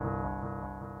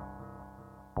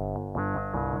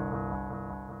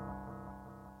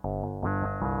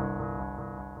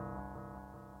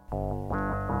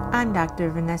I'm Dr.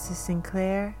 Vanessa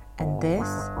Sinclair, and this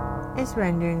is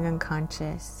Rendering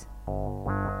Unconscious.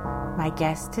 My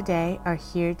guests today are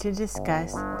here to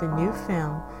discuss the new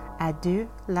film, Adieu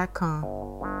Lacan.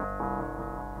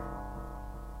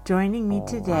 Joining me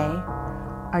today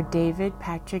are David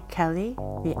Patrick Kelly,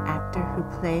 the actor who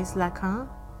plays Lacan,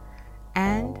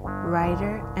 and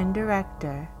writer and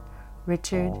director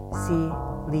Richard C.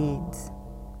 Leeds.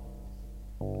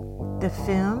 The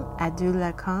film Adieu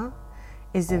Lacan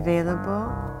is available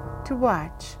to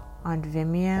watch on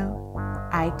Vimeo,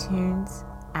 iTunes,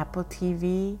 Apple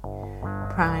TV,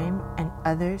 Prime, and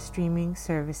other streaming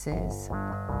services.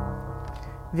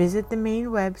 Visit the main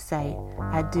website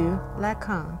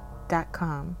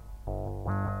adieulacan.com.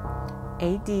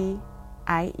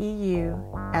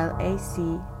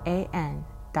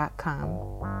 ADIEULACAN.com.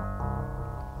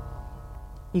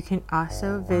 You can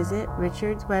also visit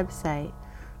Richard's website,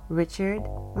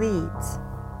 richardleeds.com.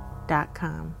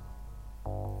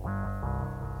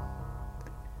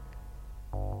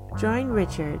 Join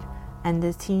Richard and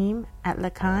the team at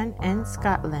Lacan and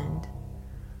Scotland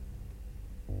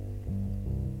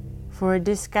for a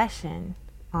discussion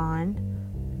on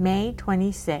May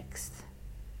 26th.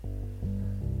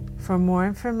 For more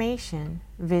information,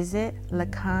 visit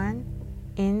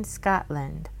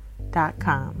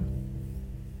lacaninscotland.com.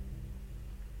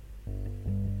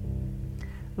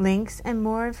 Links and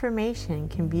more information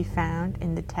can be found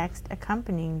in the text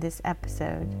accompanying this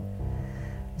episode.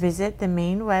 Visit the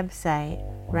main website,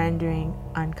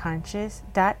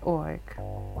 renderingunconscious.org.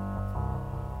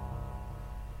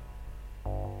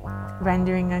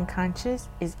 Rendering Unconscious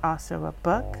is also a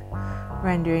book,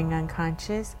 Rendering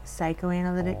Unconscious: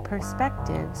 Psychoanalytic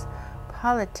Perspectives,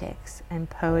 Politics, and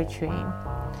Poetry,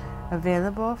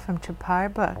 available from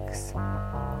Trapart Books.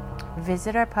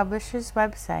 Visit our publisher's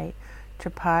website,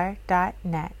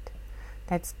 trapart.net.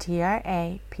 That's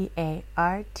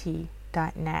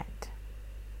TRAPART.net.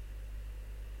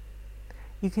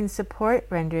 You can support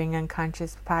Rendering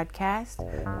Unconscious podcast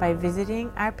by visiting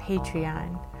our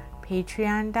Patreon,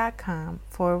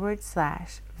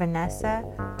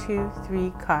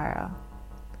 patreon.com/Vanessa23Carl.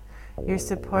 Your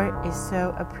support is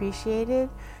so appreciated.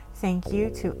 Thank you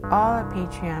to all our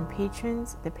Patreon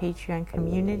patrons, the Patreon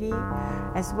community,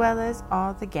 as well as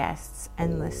all the guests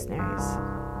and listeners.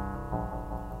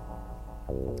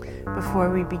 Before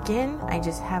we begin, I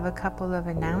just have a couple of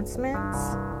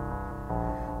announcements.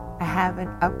 I have an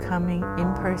upcoming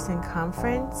in-person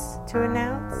conference to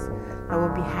announce that will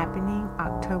be happening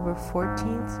October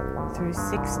 14th through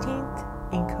 16th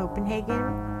in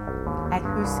Copenhagen at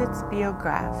Husets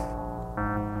Biograf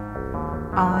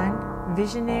on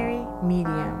Visionary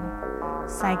Medium,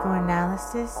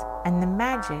 Psychoanalysis and the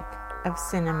Magic of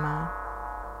Cinema.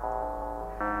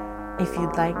 If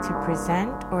you'd like to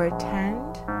present or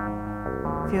attend,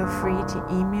 feel free to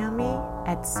email me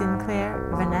at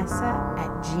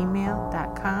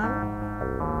sinclairvanessa@gmail.com.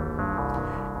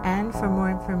 And for more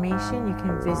information, you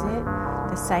can visit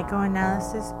the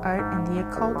Psychoanalysis, Art, and the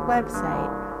Occult website,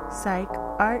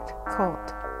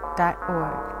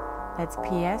 psychartcult.org. That's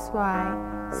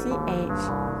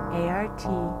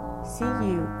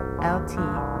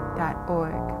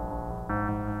PSYCHARTCULT.org.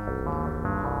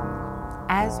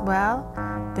 As well,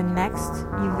 the next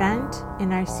event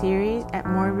in our series at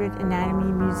Morbid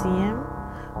Anatomy Museum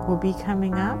will be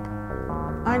coming up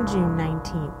on June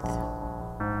 19th.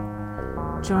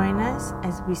 Join us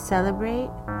as we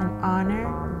celebrate and honor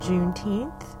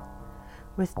Juneteenth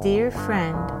with dear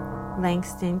friend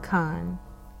Langston Kahn,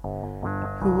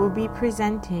 who will be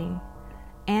presenting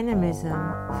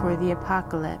Animism for the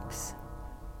Apocalypse,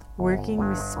 working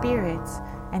with spirits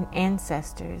and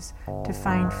ancestors to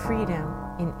find freedom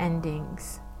in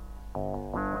endings.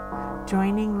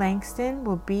 Joining Langston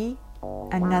will be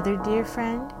another dear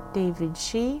friend, David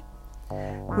Shi,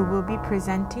 who will be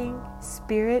presenting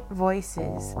Spirit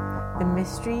Voices, the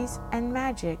Mysteries and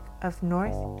Magic of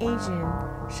North Asian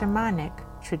Shamanic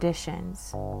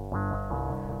Traditions.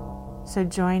 So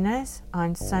join us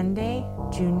on Sunday,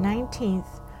 June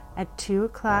 19th at 2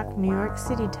 o'clock New York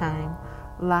City time,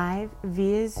 live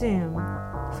via Zoom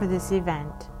for this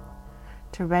event.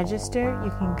 To register, you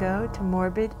can go to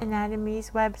Morbid Anatomy's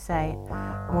website,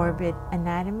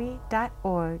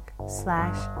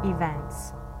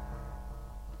 morbidanatomyorg/events.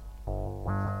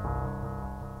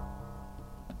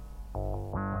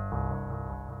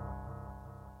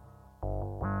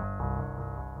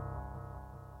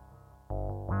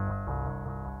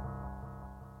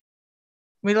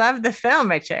 We love the film,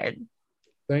 Richard.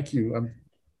 Thank you.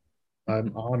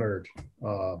 I'm honored.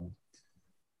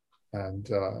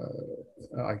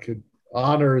 I could,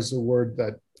 honor is a word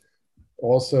that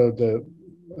also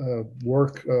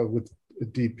work with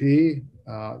DP.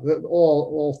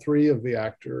 All three of the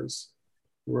actors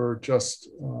were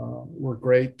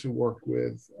great to work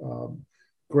with.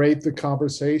 Great the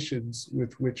conversations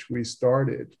with which we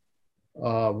started.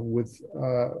 I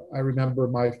remember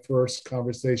my first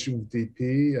conversation with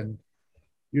DP, and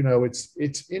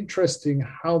it's interesting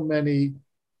how many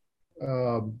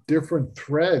different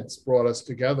threads brought us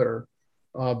together.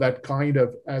 That kind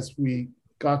of, as we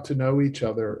got to know each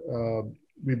other,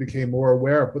 we became more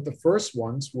aware. But the first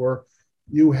ones were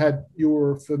you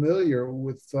were familiar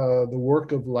with the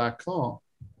work of Lacan,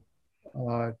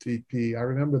 DP. I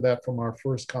remember that from our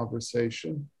first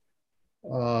conversation.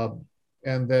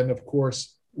 And then, of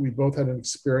course, we both had an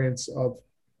experience of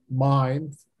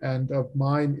mime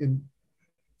in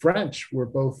French. We're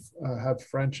both have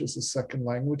French as a second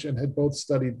language and had both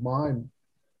studied mime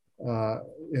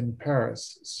in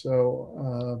Paris.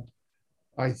 So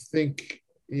I think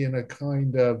in a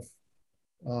kind of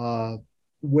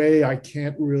way I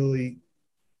can't really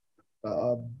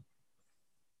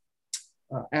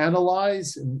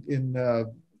analyze to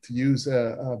use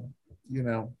a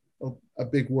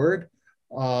big word.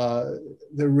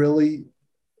 They really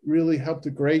helped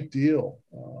a great deal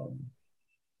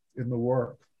in the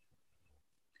work.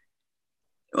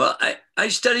 Well, I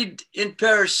studied in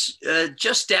Paris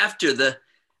just after the,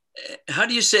 how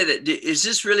do you say that? Is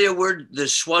this really a word? The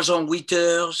 68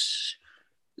 heures?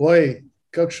 Oui,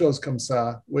 quelque chose comme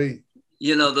ça, oui.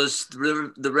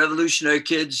 The revolutionary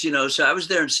kids, so I was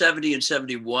there in 70 and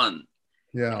 71.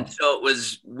 Yeah. And so it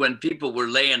was when people were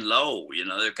laying low,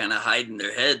 they're kind of hiding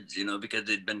their heads, because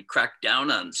they'd been cracked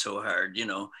down on so hard,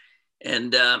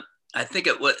 And I think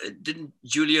didn't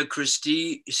Julia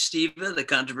Kristeva, the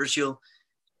controversial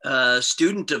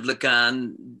student of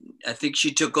Lacan, I think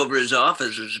she took over his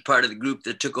office, was part of the group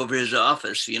that took over his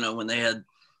office, when they had,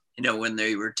 when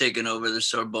they were taking over the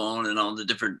Sorbonne and all the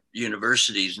different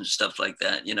universities and stuff like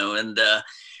that, and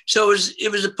so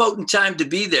it was a potent time to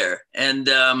be there. And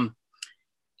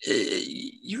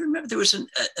you remember there was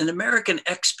an American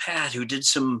expat who did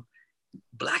some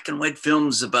black and white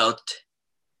films about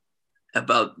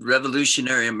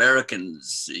revolutionary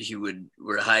Americans who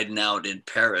were hiding out in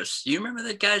Paris. Do you remember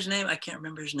that guy's name? I can't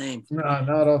remember his name. No,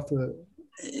 not off the.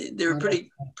 They were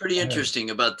pretty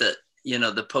interesting about the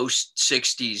the post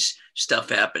 60s stuff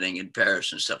happening in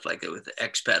Paris and stuff like that with the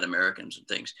expat Americans and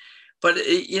things. But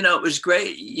it was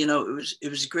great.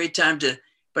 It was a great time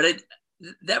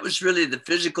that was really the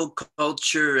physical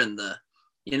culture and the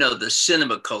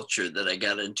cinema culture that I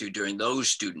got into during those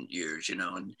student years,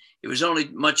 and it was only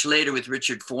much later with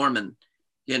Richard Foreman,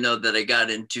 that I got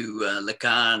into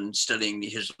Lacan, studying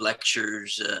his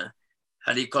lectures.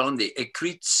 How do you call them? The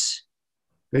écrits.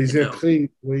 Les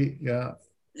écrits, oui, yeah.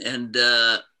 And,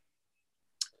 and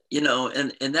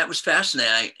that was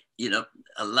fascinating.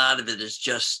 A lot of it is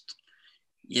just,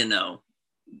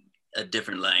 a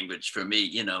different language for me,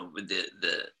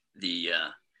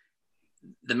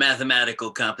 the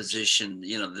mathematical composition,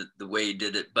 the way he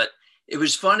did it. But it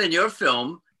was fun in your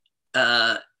film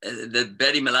that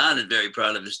Betty Milan is very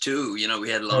proud of us too. We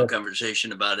had a long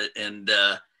conversation about it, and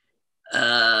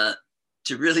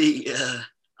to really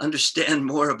understand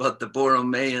more about the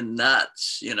Borromean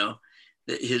knots,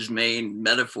 his main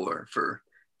metaphor for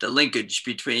the linkage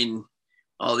between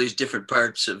all these different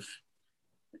parts of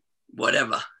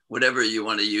whatever you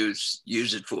want to use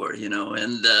it for,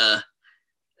 and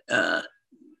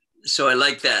so I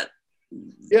like that.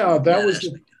 Yeah,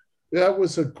 that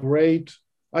was a great.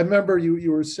 I remember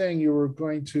you were saying you were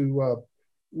going to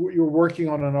you were working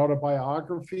on an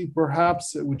autobiography,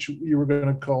 perhaps, which you were going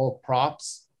to call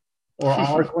Props, or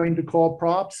are going to call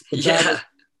Props. But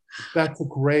that's a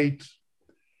great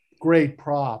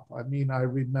prop. I mean, I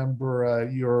remember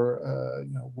your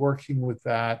working with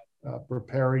that,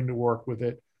 preparing to work with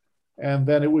it. And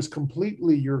then it was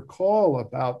completely your call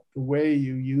about the way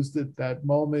you used it, that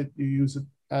moment you use it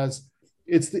as,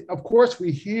 of course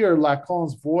we hear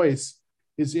Lacan's voice,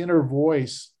 his inner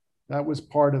voice. That was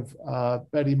part of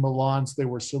Betty Milan's, they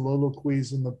were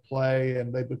soliloquies in the play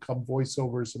and they become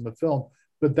voiceovers in the film.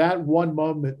 But that one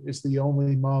moment is the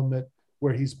only moment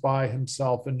where he's by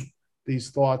himself and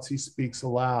these thoughts he speaks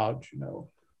aloud,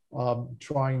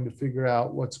 trying to figure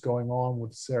out what's going on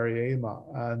with Sariema.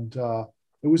 And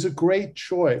it was a great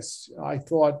choice. I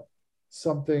thought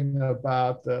something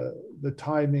about the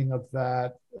timing of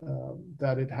that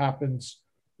it happens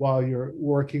while you're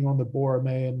working on the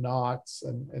Borromean knots,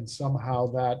 and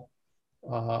somehow that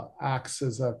acts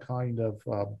as a kind of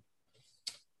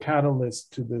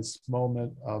catalyst to this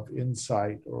moment of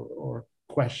insight or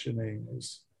questioning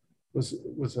was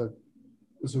a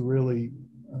really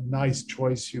nice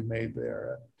choice you made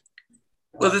there.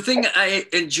 Well, the thing I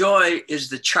enjoy is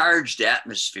the charged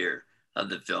atmosphere of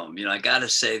the film. I got to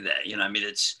say that. I mean,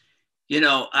 it's,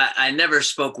 I never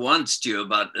spoke once to you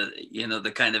about,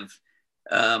 the kind of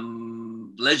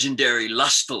legendary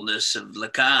lustfulness of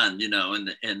Lacan,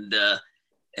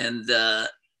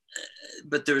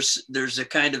 but there's a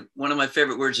kind of, one of my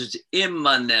favorite words is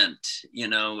immanent,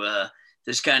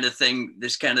 this kind of thing,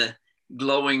 this kind of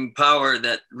glowing power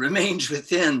that remains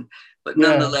within, but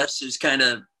nonetheless is kind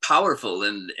of powerful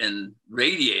and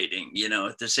radiating,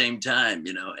 at the same time,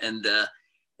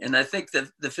 and I think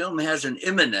that the film has an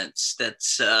immanence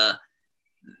that's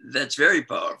very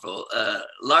powerful,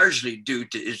 largely due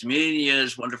to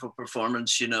Ismenia's wonderful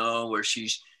performance, where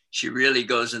she really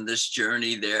goes in this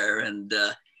journey there, and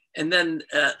then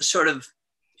sort of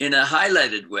in a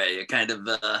highlighted way, a kind of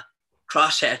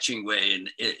cross-hatching way,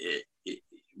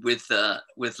 with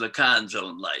Lacan's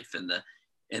own life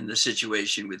and the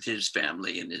situation with his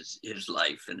family and his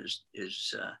life and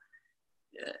his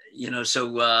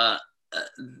so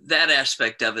that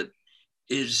aspect of it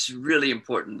is really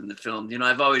important in the film.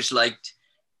 I've always liked,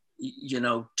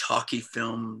 talky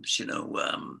films,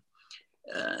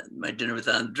 My Dinner with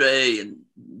Andre and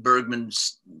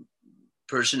Bergman's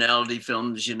personality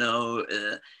films,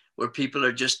 where people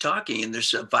are just talking and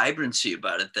there's a vibrancy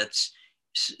about it that's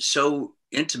so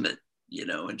intimate,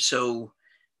 and so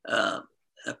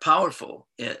powerful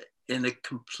in a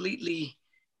completely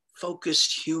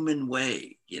focused human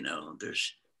way.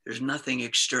 There's nothing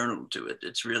external to it.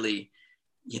 It's really,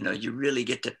 you really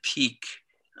get to peek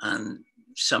on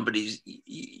somebody's,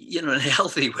 in a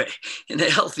healthy way,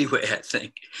 I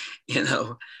think,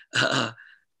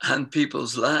 on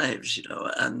people's lives,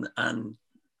 on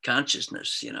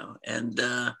consciousness, and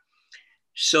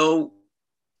so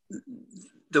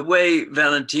the way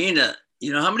Valentina,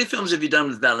 how many films have you done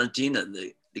with Valentina,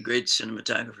 the great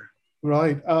cinematographer?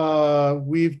 Right.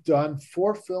 We've done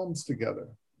 4 films together.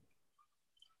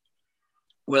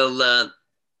 Well,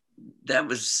 that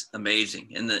was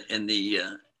amazing. And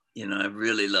I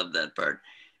really loved that part.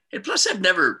 And plus, I've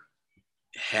never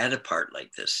had a part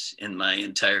like this in my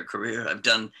entire career. I've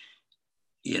done,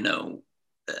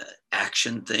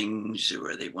 action things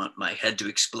where they want my head to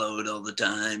explode all the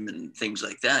time and things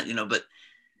like that,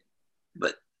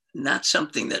 but not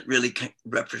something that really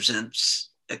represents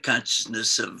a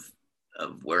consciousness of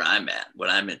where I'm at, what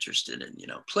I'm interested in.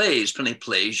 Plays, plenty of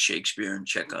plays, Shakespeare and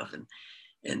Chekhov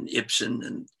and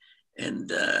Ibsen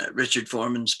and Richard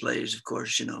Foreman's plays, of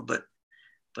course,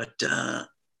 but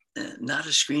not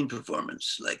a screen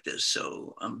performance like this.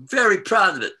 So I'm very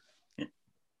proud of it.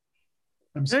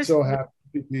 I'm so happy.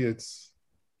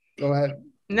 Go ahead.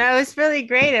 No, it's really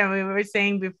great. And we were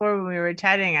saying before when we were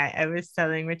chatting, I was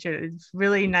telling Richard, it's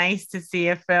really nice to see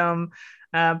a film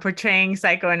portraying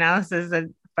psychoanalysis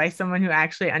by someone who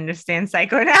actually understands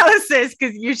psychoanalysis,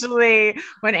 because usually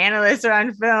when analysts are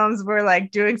on films, we're like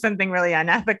doing something really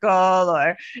unethical,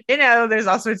 or there's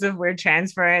all sorts of weird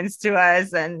transference to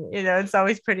us, and it's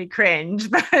always pretty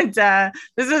cringe. But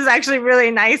this was actually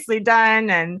really nicely done,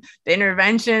 and the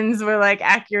interventions were like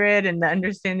accurate, and the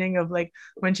understanding of like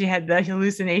when she had the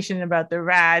hallucination about the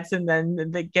rats, and then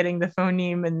getting the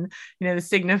phoneme and the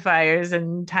signifiers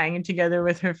and tying it together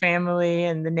with her family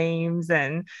and the names,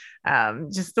 and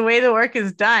just the way the work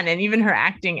is done, and even her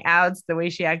acting out, the way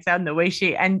she acts out, and the way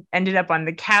she ended up on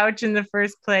the couch in the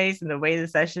first place, and the way the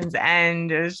sessions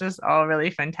end, it was just all really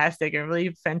fantastic and really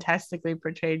fantastically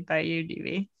portrayed by you,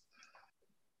 DV.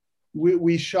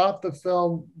 We shot the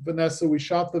film, Vanessa, we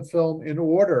shot the film in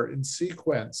order, in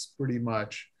sequence, pretty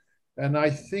much. And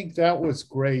I think that was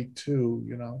great too,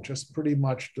 just pretty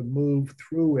much to move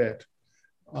through it.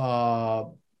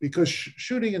 Because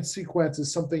shooting in sequence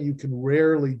is something you can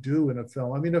rarely do in a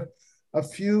film. I mean, a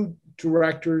few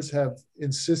directors have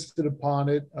insisted upon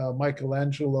it,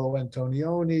 Michelangelo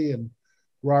Antonioni and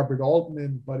Robert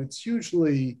Altman, but it's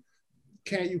usually,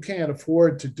 you can't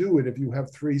afford to do it. If you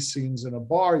have 3 scenes in a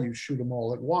bar, you shoot them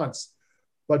all at once.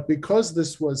 But because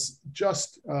this was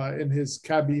just in his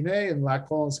cabinet, in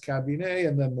Lacan's cabinet,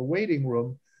 and then the waiting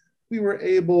room, we were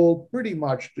able pretty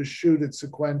much to shoot it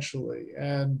sequentially.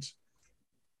 And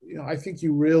I think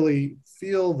you really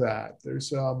feel that.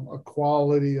 There's a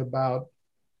quality about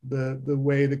the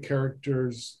way the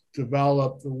characters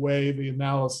develop, the way the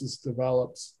analysis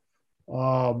develops,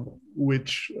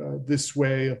 which this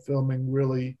way of filming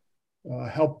really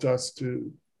helped us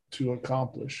to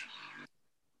accomplish.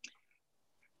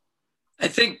 I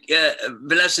think,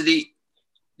 Vanessa,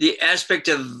 the aspect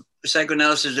of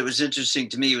psychoanalysis that was interesting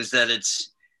to me was that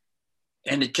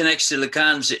it connects to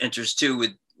Lacan's interest too,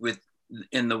 with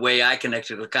in the way I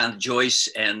connected with Lacan, Joyce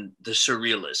and the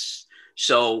Surrealists.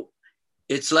 So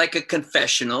it's like a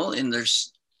confessional, and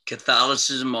there's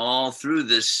Catholicism all through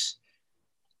this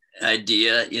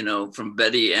idea, you know, from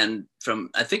Betty, and from,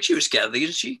 I think she was Catholic.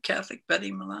 Is she Catholic,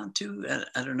 Betty Milan too?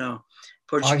 I don't know.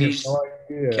 Portuguese, no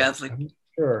Catholic. I'm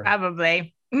sure.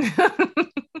 Probably.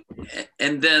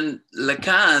 And then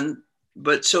Lacan,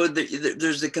 but so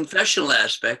there's the confessional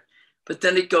aspect, but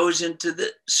then it goes into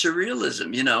the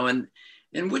surrealism, you know, and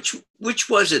which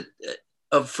was it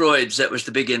of Freud's that was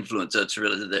the big influence on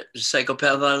surrealism? The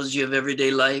psychopathology of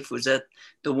everyday life, was that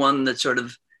the one that sort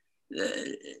of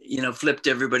you know, flipped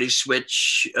everybody's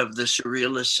switch of the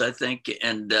surrealists, I think,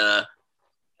 and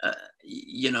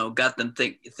you know, got them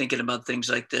thinking about things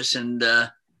like this, and an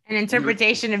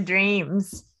interpretation of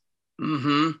dreams.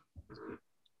 Mm-hmm.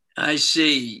 I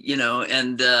see, you know,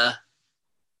 and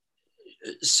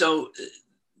so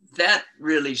that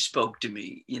really spoke to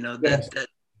me, you know, that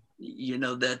you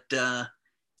know, that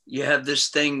you have this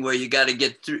thing where you got to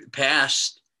get through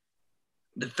past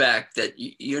the fact that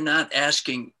you're not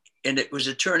asking. And it was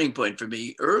a turning point for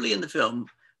me early in the film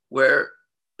where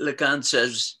Lacan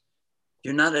says,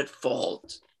 you're not at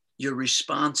fault, you're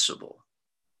responsible,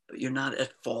 but you're not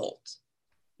at fault,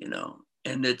 you know,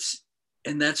 and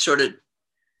that sort of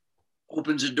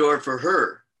opens a door for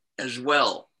her as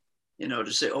well, you know,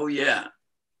 to say, oh yeah,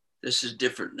 this is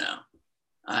different now.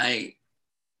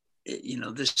 You know,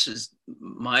 this is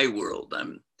my world.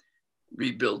 I'm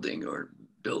rebuilding or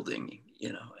building,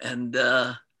 you know, and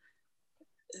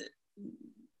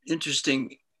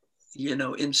interesting, you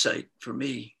know, insight for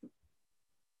me.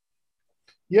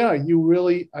 Yeah, you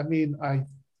really, I mean,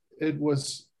 it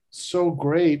was so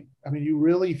great. I mean, you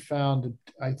really found,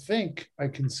 I think I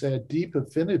can say, a deep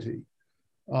affinity,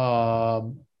 you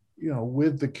know,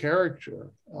 with the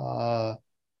character.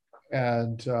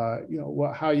 And you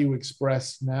know, how you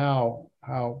express now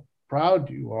how proud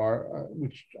you are,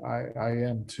 which I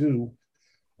am too.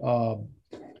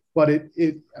 But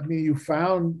I mean, you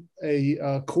found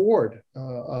a chord,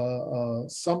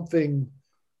 something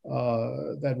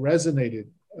that resonated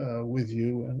with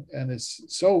you, and it's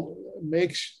so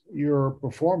makes your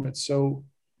performance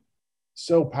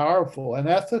so powerful and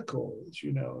ethical,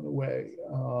 you know, in a way.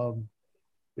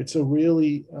 It's a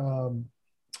really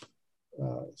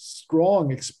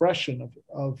strong expression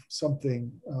of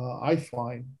something I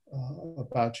find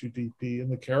about you, DP, and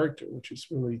the character, which is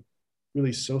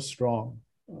really so strong.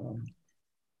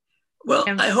 Well,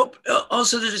 I hope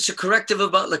also that it's a corrective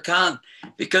about Lacan,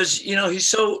 because, you know, he's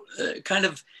so kind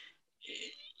of,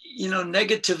 you know,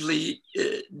 negatively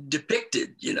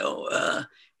depicted, you know,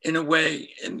 in a way,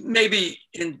 maybe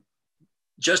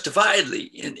justifiably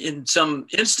in some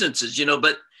instances, you know,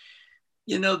 but,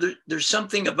 you know, there's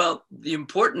something about the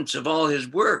importance of all his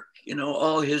work, you know,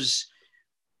 all his,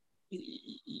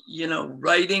 you know,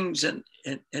 writings and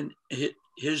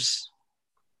his,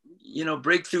 you know,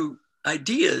 breakthrough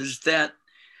ideas that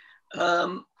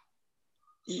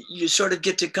you sort of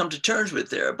get to come to terms with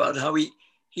there, about how he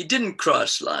didn't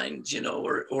cross lines, you know,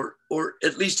 or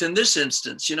at least in this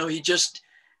instance, you know, he just,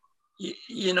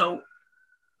 you know,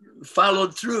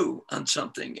 followed through on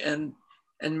something and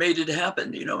made it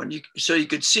happen, you know, and so you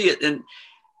could see it, and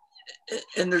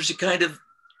there's a kind of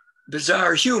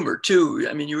bizarre humor too.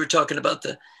 I mean, you were talking about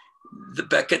the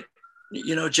Beckett,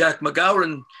 you know, Jack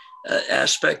McGowan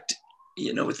aspect,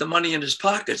 you know, with the money in his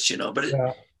pockets, you know, but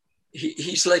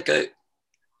he's like a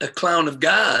clown of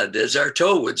God, as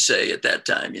Artaud would say at that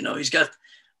time. You know, he's got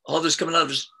all this coming out of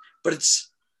his, but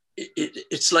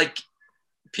it's like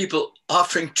people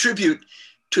offering tribute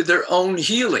to their own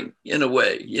healing in a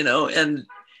way, you know, and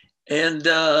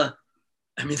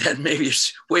I mean, that maybe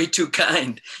is way too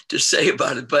kind to say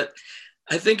about it, but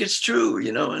I think it's true,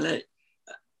 you know, and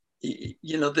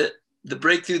you know, that the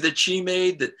breakthrough that she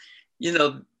made, that, you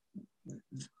know,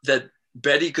 that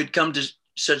Betty could come to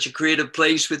such a creative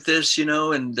place with this, you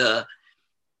know, and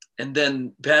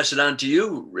then pass it on to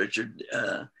you, Richard.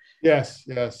 Yes.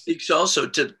 Speaks also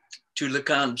to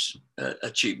Lacan's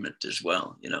achievement as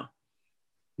well, you know.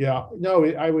 Yeah, no,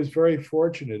 I was very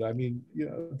fortunate. I mean, you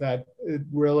know, that it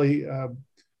really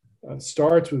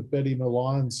starts with Betty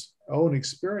Milan's own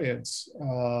experience,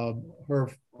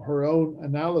 her own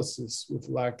analysis with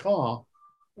Lacan,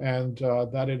 and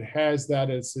that it has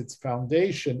that as its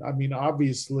foundation. I mean,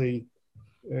 obviously,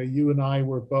 you and I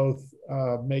were both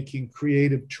making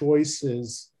creative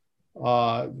choices, you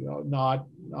know, not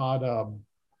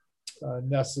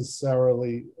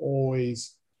necessarily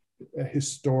always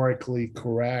historically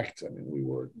correct. I mean, we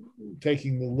were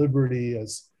taking the liberty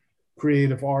as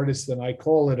creative artists, and I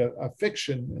call it a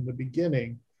fiction in the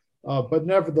beginning, But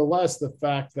nevertheless, the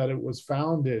fact that it was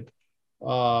founded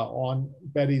on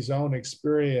Betty's own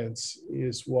experience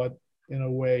is what, in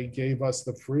a way, gave us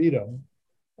the freedom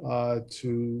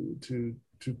to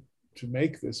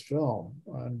make this film.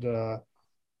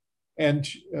 And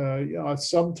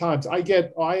sometimes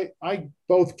I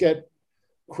both get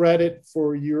credit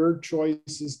for your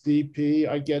choices, DP.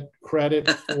 I get credit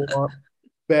for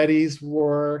Betty's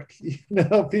work.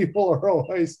 People are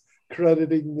always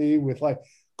crediting me with like,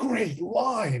 great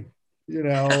line,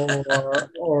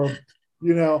 or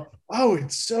oh,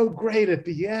 it's so great at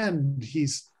the end.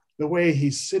 The way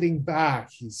he's sitting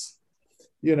back,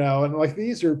 and like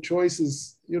these are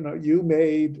choices, you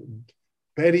made and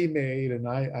Betty made, and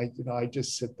I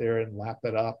just sit there and lap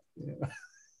it up.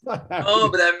 Oh,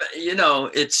 but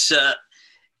it's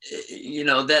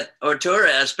that auteur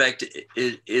aspect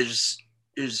is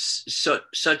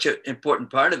such an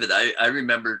important part of it. I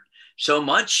remember so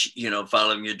much,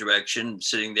 following your direction,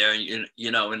 sitting there, and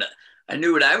and I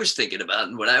knew what I was thinking about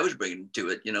and what I was bringing to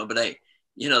it, but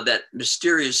that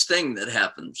mysterious thing that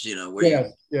happens,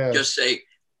 where you just say,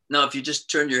 no, if you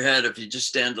just turn your head, if you just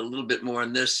stand a little bit more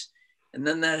in this, and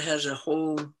then that has a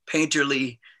whole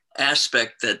painterly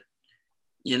aspect that,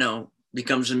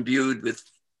 becomes imbued with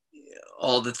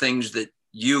all the things that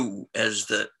you as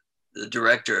the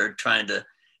director are trying to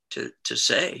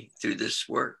say through this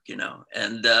work,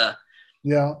 and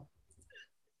yeah.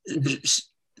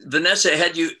 Vanessa,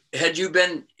 had you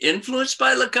been influenced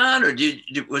by Lacan, or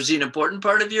was he an important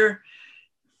part of your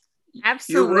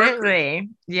Absolutely. Your work?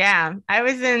 Yeah. I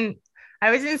was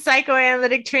in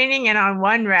psychoanalytic training and on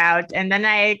one route, and then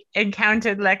I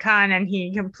encountered Lacan, and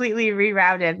he completely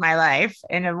rerouted my life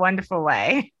in a wonderful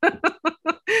way.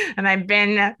 And I've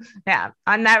been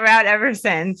on that route ever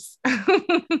since.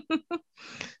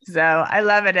 So I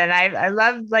love it. And I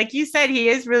love, like you said, he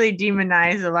is really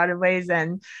demonized in a lot of ways.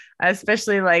 And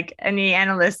especially like any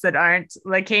analysts that aren't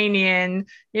Lacanian,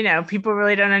 people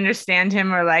really don't understand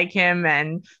him or like him.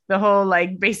 And the whole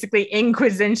like basically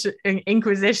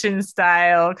Inquisition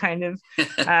style kind of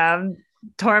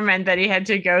torment that he had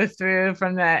to go through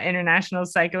from the International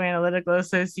Psychoanalytical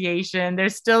Association.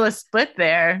 There's still a split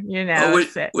there,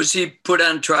 was he put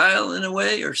on trial in a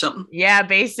way or something? Yeah,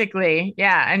 basically.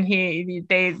 Yeah. And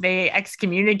they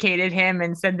excommunicated him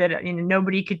and said that,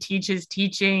 nobody could teach his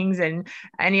teachings, and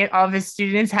all of his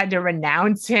students had to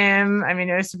renounce him. I mean,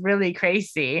 it was really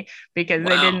crazy because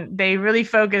they really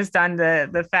focused on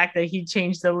the fact that he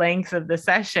changed the length of the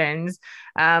sessions.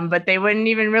 But they wouldn't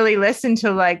even really listen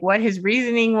to like what his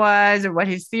reasoning was or what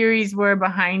his theories were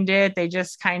behind it. They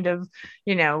just kind of,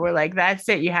 were like, that's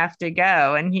it, you have to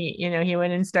go. And he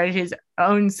went and started his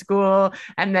own school,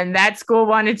 and then that school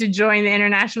wanted to join the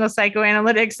International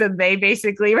Psychoanalytic, so they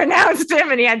basically renounced him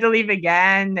and he had to leave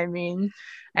again. I mean,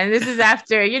 and this is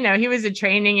after, he was a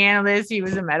training analyst, he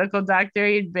was a medical doctor,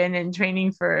 he'd been in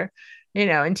training for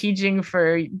and teaching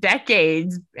for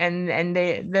decades. And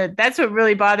that's what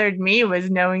really bothered me,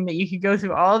 was knowing that you could go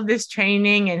through all of this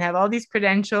training and have all these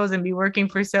credentials and be working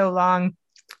for so long.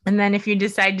 And then if you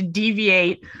decide to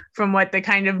deviate from what the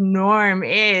kind of norm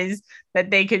is, that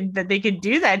they could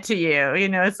do that to you.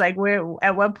 It's like,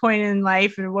 at what point in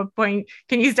life, and at what point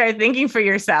can you start thinking for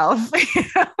yourself?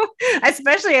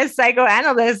 Especially as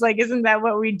psychoanalysts, like, isn't that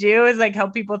what we do, is like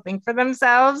help people think for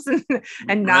themselves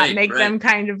and not make them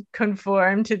kind of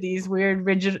conform to these weird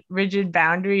rigid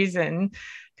boundaries and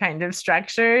kind of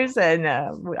structures. And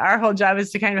our whole job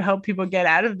is to kind of help people get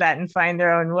out of that and find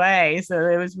their own way. So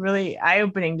it was really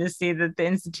eye-opening to see that the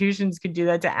institutions could do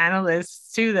that to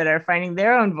analysts too, that are finding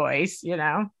their own voice. Do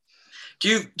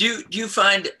you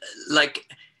find like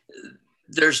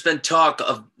there's been talk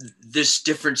of this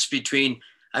difference between,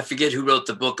 I forget who wrote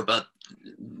the book about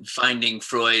finding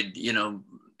Freud,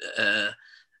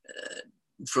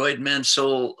 Freud, man's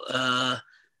soul,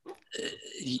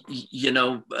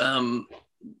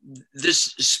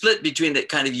 this split between that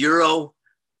kind of Euro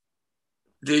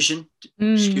vision,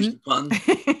 excuse the pun,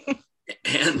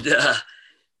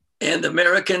 and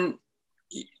American,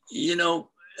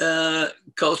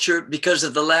 culture, because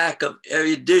of the lack of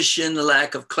erudition, the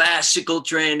lack of classical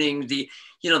training, the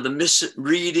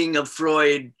misreading of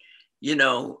Freud,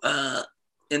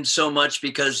 and so much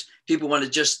because people want to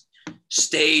just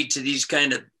stay to these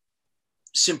kind of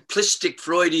simplistic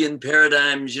Freudian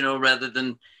paradigms, rather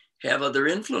than have other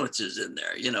influences in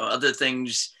there, other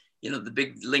things, the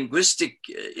big linguistic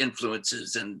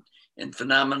influences and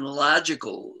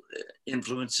phenomenological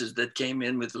influences that came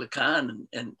in with Lacan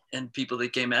and people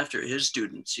that came after his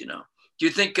students. Do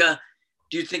you think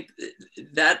do you think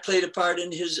that played a part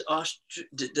in his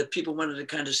that people wanted a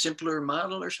kind of simpler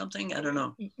model or something? I don't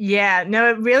know. Yeah, no,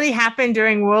 it really happened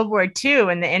during World War II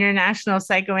when the International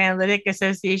Psychoanalytic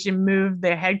Association moved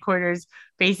their headquarters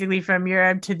basically from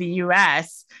Europe to the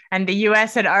US. And the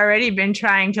US had already been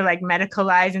trying to like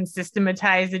medicalize and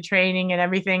systematize the training and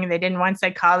everything. They didn't want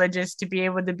psychologists to be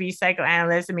able to be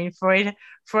psychoanalysts. I mean,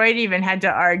 Freud even had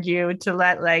to argue to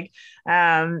let like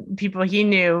people he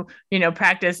knew,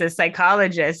 practice as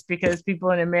psychologists, because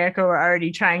people in America were already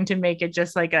trying to make it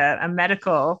just like a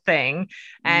medical thing.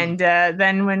 And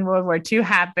then when World War II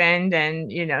happened and,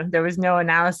 there was no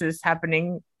analysis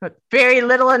happening, very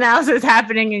little analysis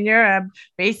happening in Europe,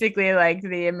 basically like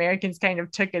the Americans kind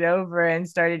of took it over and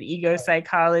started ego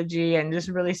psychology and just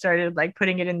really started like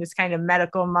putting it in this kind of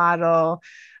medical model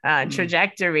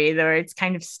trajectory where it's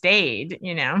kind of stayed,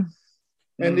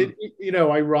 And it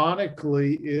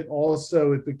ironically, it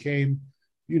became,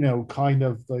 kind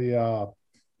of the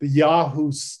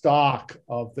Yahoo stock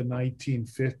of the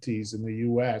 1950s in the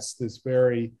US, this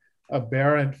very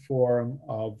aberrant form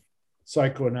of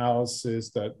psychoanalysis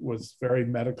that was very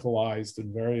medicalized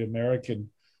and very American,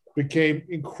 became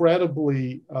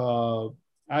incredibly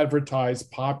advertised,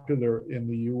 popular in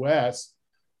the US,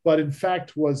 but in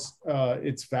fact was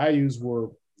its values were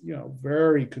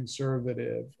very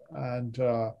conservative, and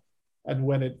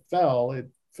when it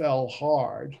fell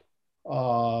hard.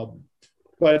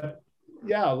 But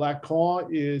yeah, Lacan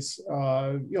is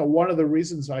one of the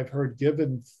reasons I've heard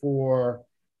given for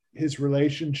his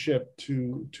relationship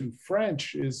to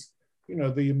French is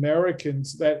the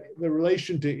Americans, that the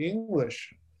relation to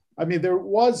English. I mean, there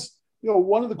was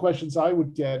one of the questions I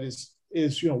would get is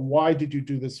why did you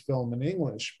do this film in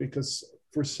English? Because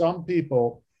for some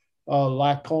people,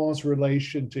 Lacan's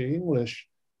relation to English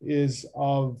is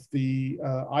of the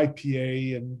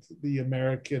IPA and the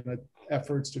American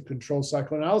efforts to control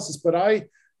psychoanalysis. But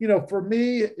for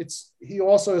me, he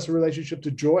also has a relationship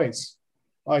to Joyce.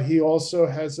 He also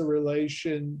has a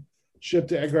relationship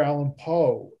to Edgar Allan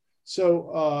Poe.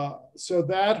 So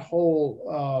that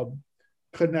whole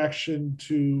connection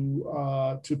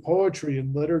to poetry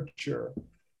and literature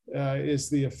is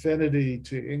the affinity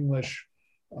to English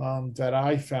that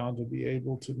I found to be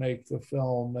able to make the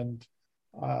film, and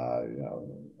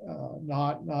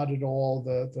not at all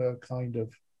the kind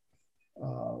of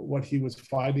what he was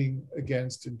fighting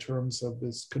against in terms of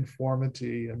this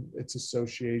conformity and its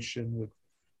association with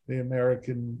the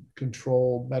American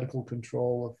medical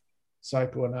control of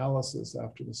psychoanalysis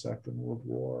after the Second World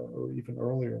War, or even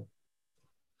earlier.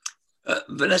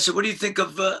 Vanessa, what do you think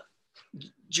of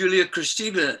Julia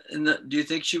Kristeva? Do you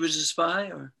think she was a spy,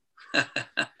 or?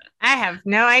 I have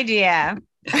no idea.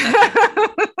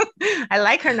 I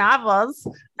like her novels.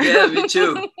 Yeah, me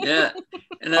too. Yeah,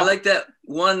 and I like that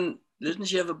one. Doesn't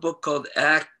she have a book called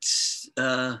Acts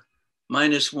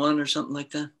 -1 or something like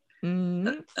that?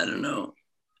 Mm-hmm. I don't know.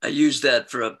 I used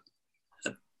that for a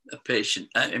patient.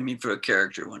 I mean, for a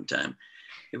character one time.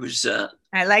 It was.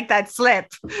 I like that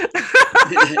slip.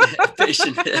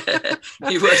 Patient.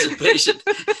 He was a patient.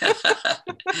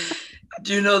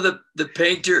 Do you know the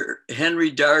painter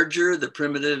Henry Darger, the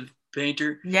primitive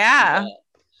painter? Yeah.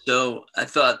 So I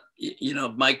thought,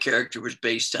 my character was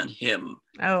based on him.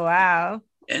 Oh, wow.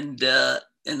 And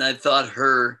I thought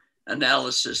her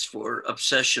analysis for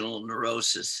obsessional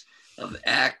neurosis of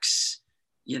acts,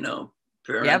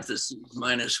 parentheses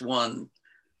 -1,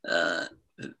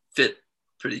 fit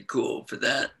pretty cool for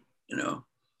that,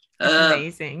 That's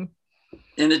amazing.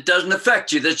 And it doesn't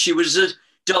affect you that she was a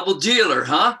double dealer,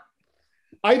 huh?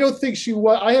 I don't think she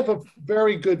was. I have a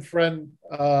very good friend,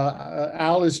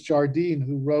 Alice Jardine,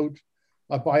 who wrote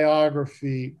a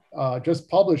biography, just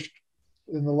published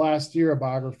in the last year, a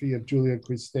biography of Julia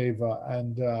Kristeva.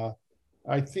 And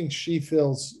I think she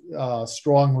feels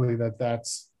strongly that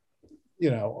that's,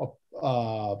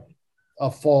 a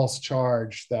false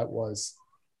charge that was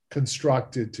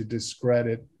constructed to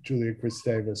discredit Julia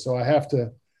Kristeva. So I have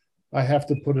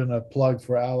to put in a plug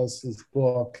for Alice's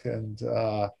book. And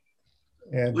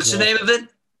what's the name of it?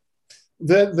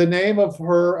 The name of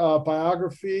her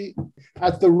biography,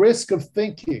 At the Risk of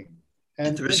Thinking. And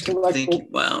At the Risk of Thinking.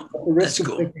 Wow, that's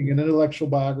cool. Thinking, an intellectual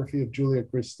biography of Julia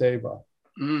Kristeva.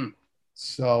 Mm.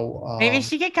 So maybe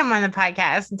she could come on the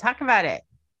podcast and talk about it.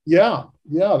 Yeah,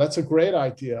 that's a great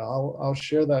idea. I'll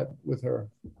share that with her.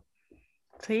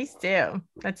 Please do.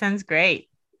 That sounds great.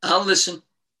 I'll listen.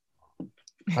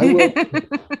 I will.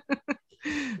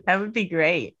 That would be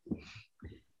great.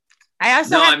 I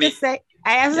also have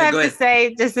to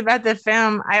say just about the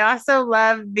film, I also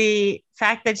love the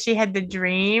fact that she had the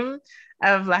dream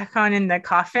of Lacan in the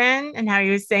coffin and how he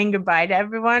was saying goodbye to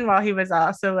everyone while he was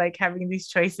also like having these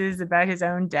choices about his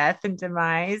own death and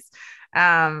demise.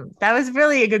 That was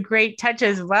really a great touch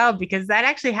as well, because that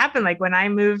actually happened. Like when I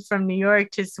moved from New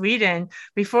York to Sweden,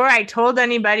 before I told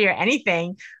anybody or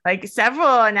anything, like several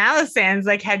Analysans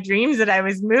like had dreams that I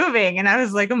was moving, and I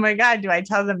was like, oh my God, do I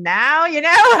tell them now?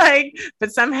 Like,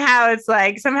 but somehow it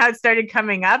started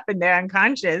coming up and they're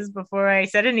unconscious before I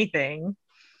said anything.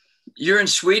 You're in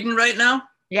Sweden right now?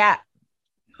 Yeah.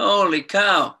 Holy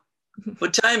cow.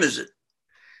 What time is it?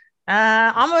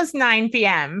 Almost 9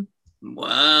 p.m.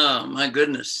 Wow, my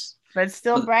goodness. But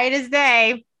still bright as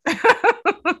day.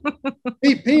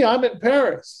 PP, I'm in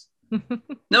Paris.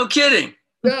 No kidding.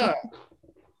 Yeah.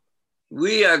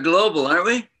 We are global, aren't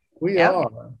we? We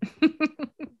are.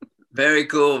 Very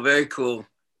cool, very cool.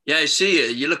 Yeah, I see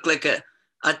you. You look like a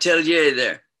atelier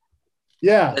there.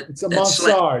 Yeah, it's a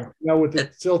mansard, with the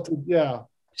tilted,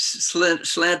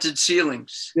 slanted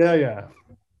ceilings. Yeah.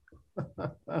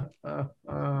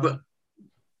 But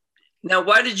now,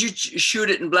 why did you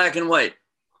shoot it in black and white?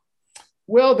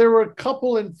 Well, there were a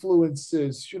couple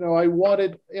influences. I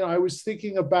was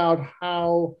thinking about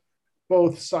how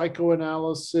both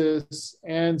psychoanalysis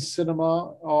and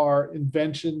cinema are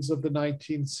inventions of the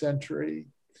 19th century.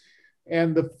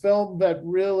 And the film that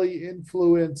really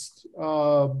influenced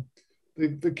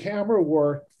the camera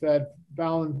work that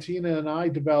Valentina and I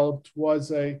developed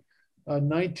was a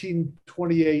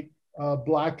 1928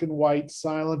 black and white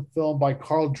silent film by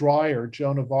Carl Dreyer,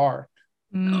 Joan of Arc.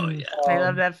 Oh yeah, I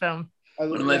love that film.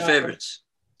 One of my favorites.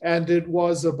 And it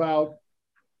was about,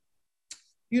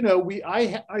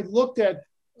 I looked at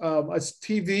a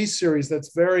TV series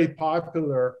that's very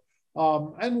popular,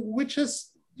 and which has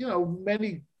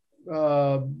many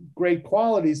great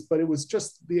qualities, but it was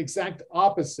just the exact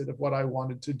opposite of what I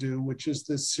wanted to do, which is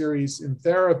this series In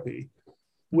Therapy,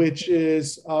 which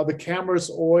is the camera's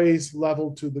always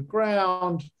level to the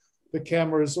ground, the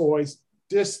camera is always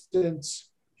distance.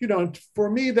 For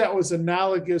me, that was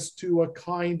analogous to a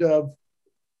kind of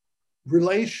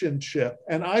relationship.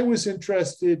 And I was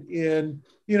interested in,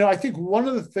 I think one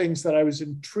of the things that I was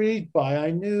intrigued by,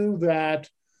 I knew that,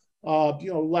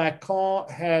 Lacan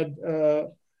had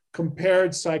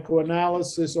compared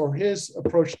psychoanalysis, or his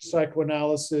approach to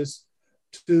psychoanalysis,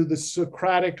 to the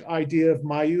Socratic idea of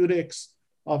maieutic,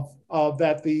 of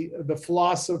that the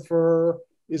philosopher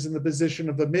is in the position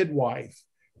of the midwife,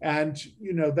 and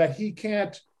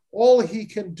that all he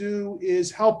can do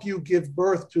is help you give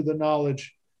birth to the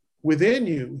knowledge within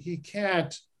you. He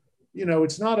can't,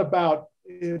 it's not about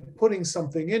putting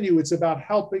something in you, it's about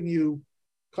helping you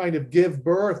kind of give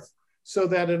birth, so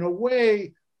that in a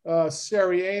way,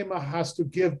 Seriema has to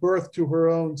give birth to her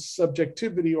own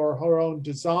subjectivity or her own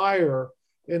desire,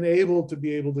 and able to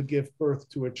give birth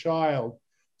to a child.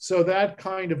 So that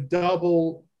kind of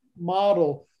double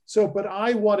model. But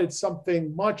I wanted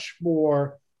something much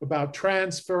more about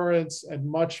transference and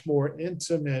much more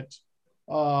intimate,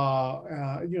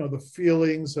 the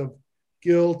feelings of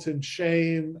guilt and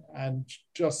shame and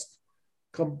just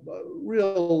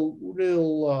real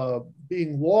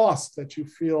being lost that you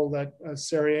feel that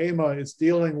Seriema is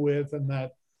dealing with, and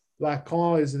that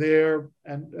Lacan is there,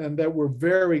 and that we're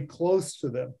very close to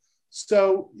them.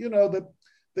 So,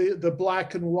 the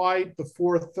black and white, the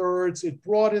 4/3, it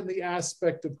brought in the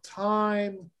aspect of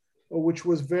time, which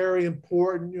was very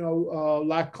important.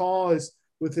 Lacan is,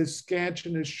 with his scant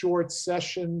and his short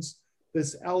sessions,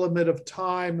 this element of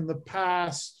time in the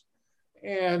past.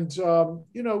 And,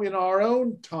 in our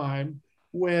own time,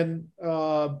 when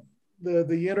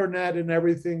the internet and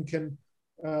everything can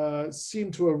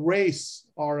seem to erase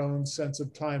our own sense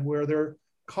of time, where there are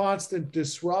constant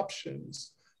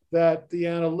disruptions, that the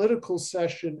analytical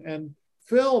session and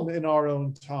film in our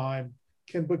own time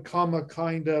can become a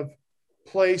kind of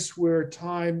place where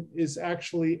time is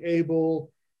actually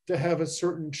able to have a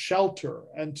certain shelter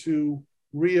and to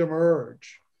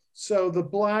reemerge. So the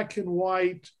black and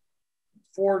white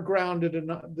foregrounded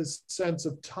in this sense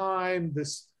of time,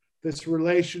 this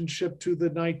relationship to the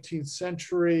 19th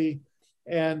century,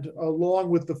 and along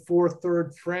with the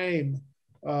 4/3 frame,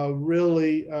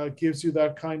 really gives you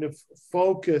that kind of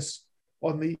focus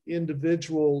on the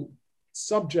individual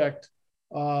subject,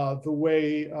 the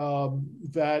way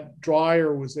that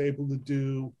Dreyer was able to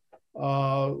do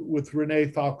with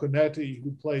Renee Falconetti,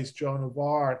 who plays Joan of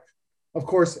Arc. Of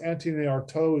course, Anthony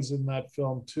Artaud is in that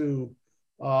film too.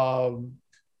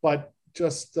 But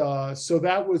just, so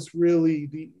that was really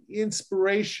the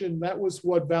inspiration. That was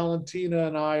what Valentina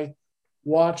and I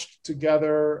watched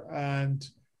together. And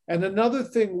another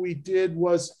thing we did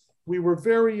was, we were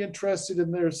very interested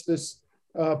in, there's this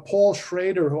Paul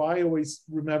Schrader, who I always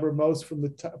remember most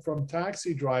from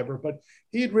Taxi Driver, but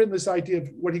he had written this idea of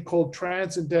what he called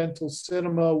transcendental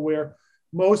cinema, where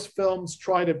most films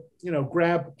try to,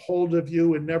 grab hold of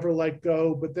you and never let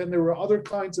go. But then there were other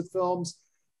kinds of films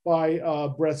by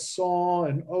Bresson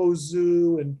and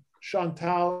Ozu and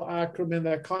Chantal Akerman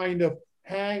that kind of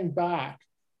hang back,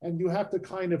 and you have to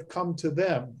kind of come to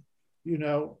them,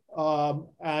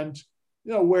 and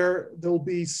where there'll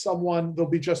be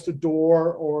just a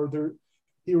door, or there.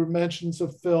 He mentions a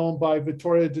film by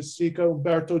Vittorio De Sica,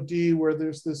 Umberto D, where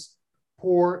there's this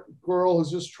poor girl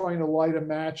who's just trying to light a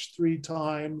match 3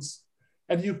 times,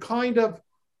 and you kind of,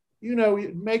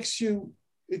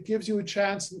 it gives you a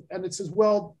chance, and it says,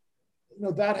 well,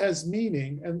 that has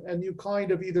meaning, and you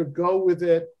kind of either go with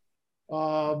it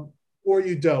or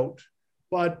you don't.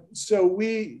 But so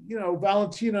we,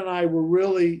 Valentina and I were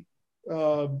really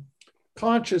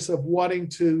conscious of wanting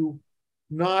to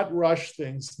not rush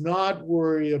things, not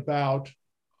worry about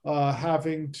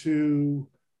having to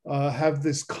have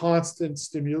this constant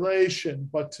stimulation,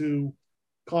 but to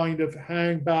kind of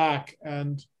hang back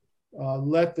and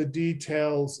let the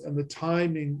details and the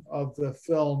timing of the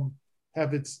film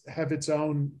have its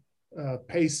own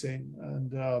pacing,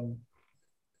 and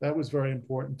that was very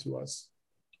important to us.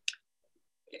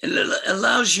 It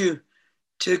allows you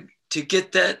to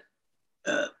get that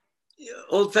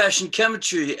old-fashioned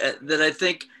chemistry that I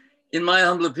think, in my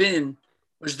humble opinion,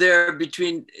 was there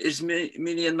between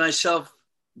Ismini and myself,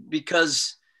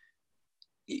 because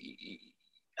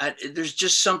there's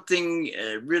just something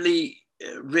really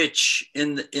rich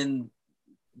in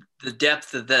the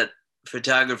depth of that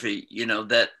photography,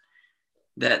 that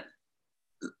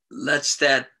lets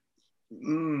that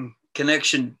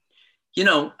connection,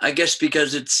 I guess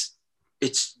because it's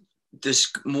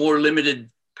this more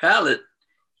limited palette,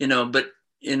 but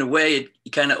in a way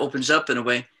it kind of opens up in a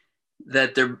way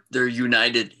that they're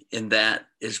united in that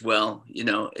as well,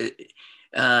 not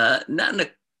in a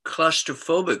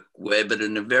claustrophobic way, but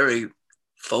in a very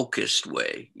focused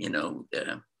way.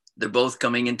 They're both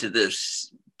coming into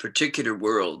this particular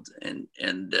world, and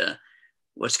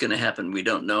what's going to happen, we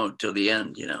don't know till the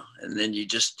end, and then you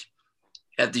just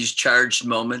have these charged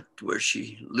moments where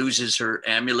she loses her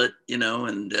amulet,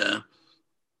 and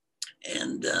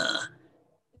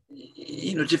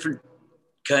different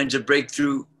kinds of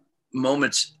breakthrough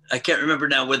moments. I can't remember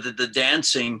now whether the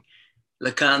dancing,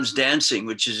 Lacan's dancing,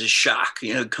 which is a shock,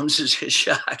 comes as a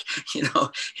shock,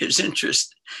 his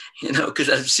interest, because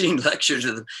I've seen lectures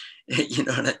of them,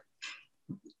 and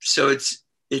so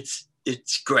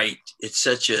it's great. It's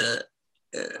such a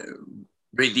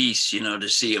release, to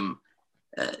see him,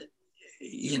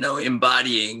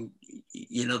 embodying,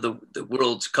 the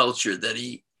world's culture that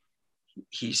he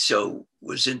so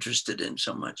was interested in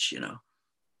so much,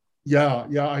 Yeah,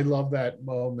 I love that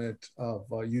moment of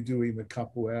you doing the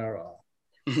capoeira.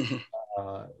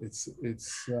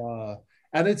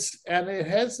 And it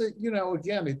has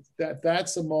again,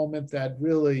 that's a moment that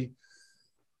really,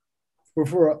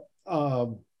 for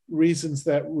reasons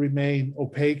that remain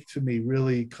opaque to me,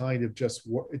 really kind of just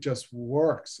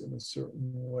works in a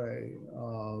certain way.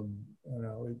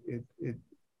 It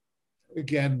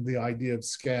again, the idea of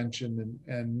scansion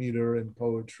and meter and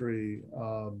poetry,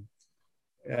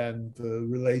 and the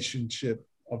relationship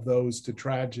of those to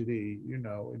tragedy,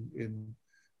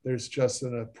 there's just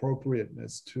an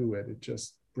appropriateness to it. It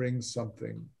just brings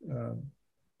something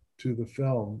to the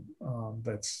film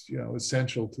that's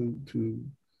essential to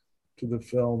the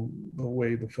film, the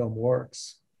way the film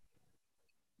works.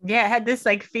 Yeah, it had this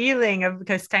feeling of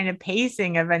this kind of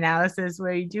pacing of analysis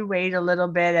where you do wait a little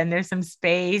bit and there's some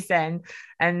space, and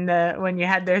when you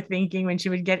had their thinking, when she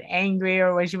would get angry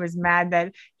or when she was mad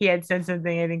that he had said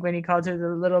something, I think when he called her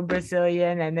the little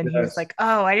Brazilian, and then he was like,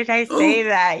 oh, why did I say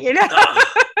that?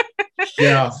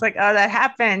 Yeah. It's like, oh, that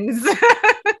happens.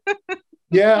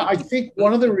 Yeah, I think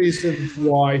one of the reasons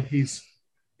why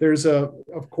there's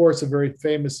of course, a very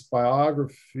famous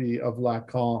biography of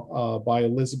Lacan by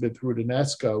Elizabeth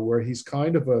Roudanesco, where he's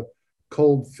kind of a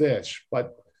cold fish.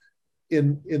 But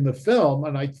in the film,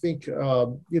 and I think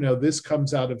this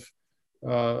comes out of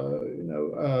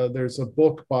there's a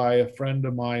book by a friend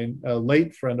of mine, a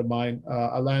late friend of mine,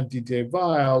 Alain Didier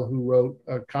Weil, who wrote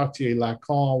Quartier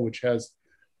Lacan, which has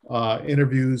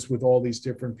interviews with all these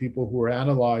different people who were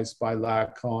analyzed by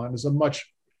Lacan. It's a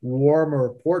much warmer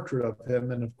portrait of him,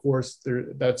 and of course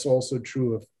that's also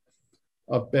true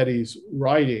of Betty's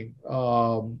writing.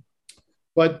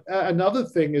 But another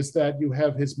thing is that you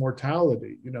have his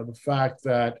mortality. The fact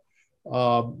that,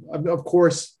 of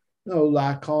course,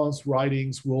 Lacan's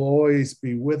writings will always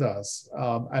be with us,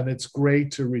 and it's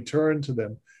great to return to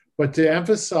them. but to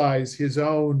emphasize his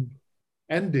own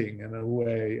ending in a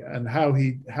way and how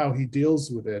he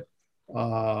deals with it,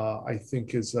 I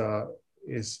think is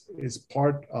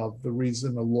part of the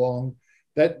reason along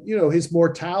that, his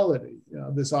mortality,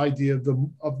 this idea of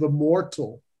the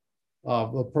mortal,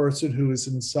 of the person who is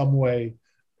in some way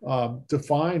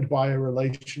defined by a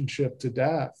relationship to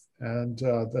death, and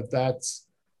that's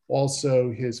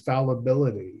also his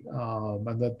fallibility,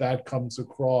 and that comes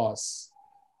across.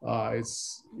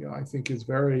 It's, I think is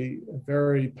very,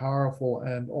 very powerful,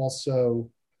 and also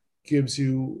gives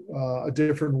you a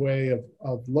different way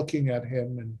of looking at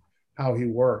him and how he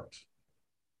worked.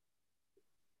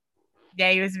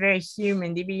 Yeah, he was very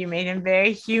human. DB, you made him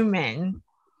very human.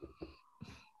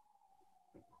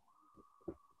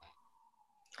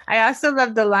 I also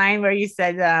love the line where you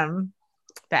said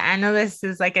the analyst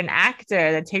is like an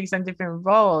actor that takes on different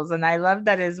roles. And I love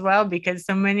that as well, because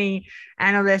so many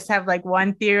analysts have like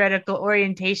one theoretical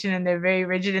orientation and they're very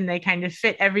rigid, and they kind of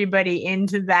fit everybody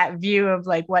into that view of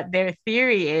like what their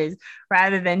theory is,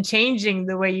 rather than changing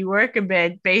the way you work a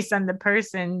bit based on the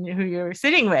person who you're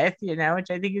sitting with,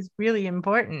 which I think is really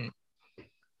important.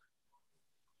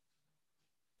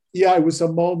 Yeah, it was a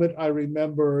moment I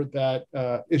remember that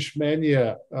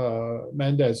Ishmenia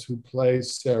Mendez, who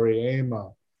plays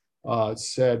Sariema,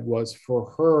 said was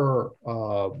for her,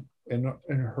 in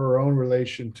her own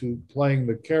relation to playing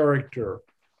the character,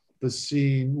 the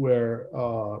scene where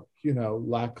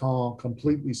Lacan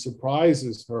completely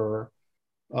surprises her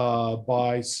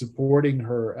by supporting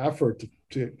her effort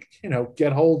to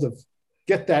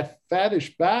get that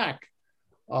fetish back,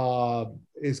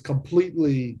 is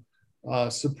completely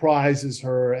surprises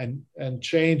her and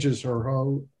changes her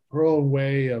own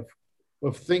way of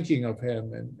thinking of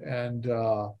him, and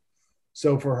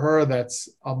so for her that's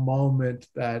a moment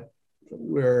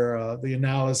where the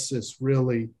analysis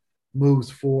really moves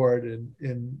forward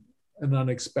in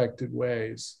unexpected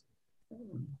ways.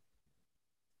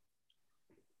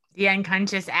 The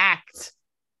unconscious act.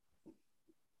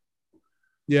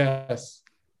 Yes.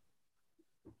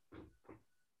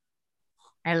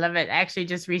 I love it. I actually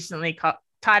just recently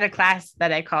taught a class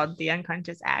that I called The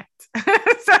Unconscious Act.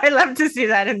 So I love to see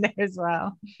that in there as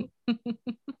well.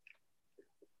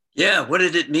 Yeah, what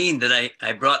did it mean that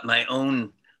I brought my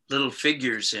own little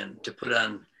figures in to put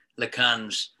on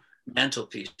Lacan's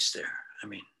mantelpiece there? I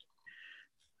mean,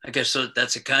 I guess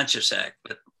that's a conscious act,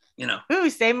 but Ooh,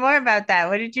 say more about that.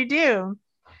 What did you do?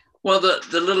 Well,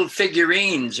 the little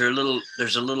figurines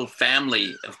there's a little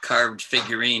family of carved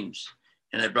figurines,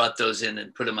 and I brought those in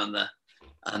and put them on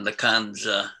Lacan's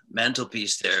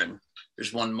mantelpiece there. And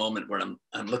there's one moment where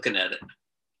I'm looking at it,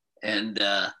 and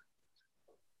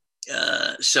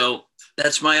so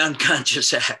that's my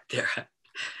unconscious act there,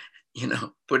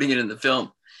 putting it in the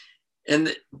film,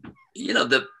 and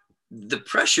the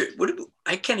pressure.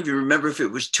 I can't even remember if it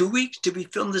was 2 weeks. Did we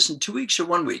film this in 2 weeks or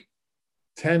 1 week?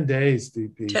 10 days,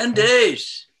 DP. 10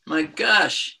 days. My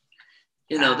gosh.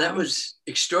 That was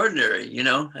extraordinary.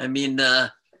 I mean,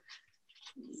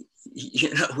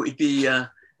 we'd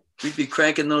be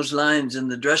cranking those lines in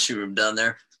the dressing room down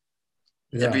there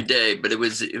every day, but it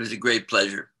was a great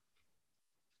pleasure.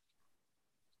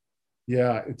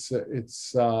 Yeah, it's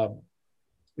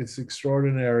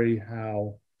extraordinary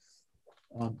how,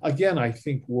 again, I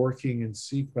think working in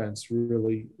sequence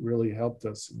really, really helped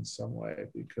us in some way,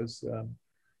 because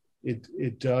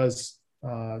it does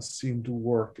seem to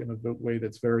work in a way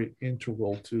that's very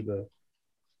integral to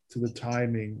the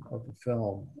timing of the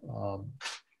film.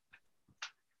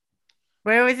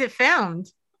 Where was it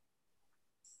filmed?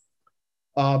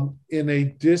 In a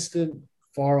distant,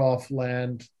 far-off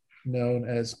land known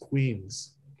as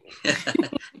Queens.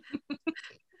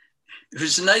 It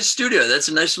was a nice studio. That's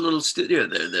a nice little studio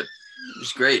there. That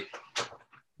was great.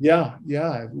 Yeah,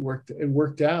 it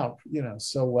worked out,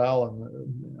 so well,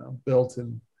 and built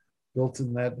in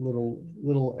that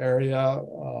little area.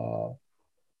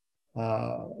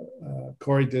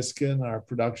 Corey Diskin, our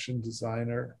production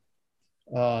designer,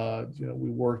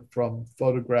 we worked from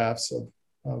photographs of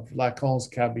Lacan's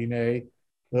cabinet.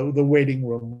 The waiting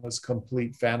room was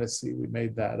complete fantasy. We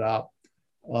made that up.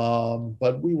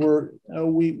 But we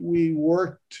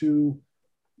worked to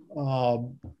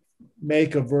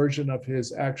make a version of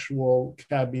his actual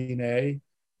cabinet.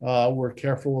 We're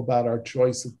careful about our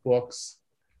choice of books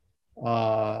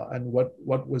and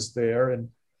what was there, and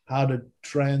how to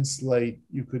translate,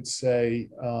 you could say,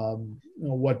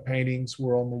 what paintings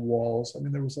were on the walls. I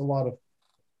mean, there was a lot of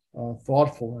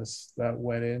thoughtfulness that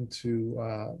went into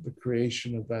the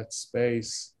creation of that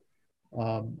space.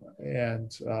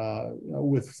 And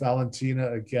with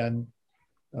Valentina, again,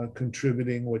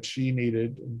 contributing what she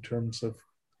needed in terms of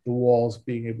the walls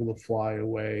being able to fly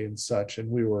away and such. And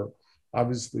we were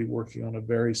obviously working on a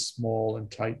very small and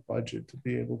tight budget to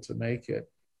be able to make it.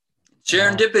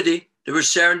 Serendipity. There was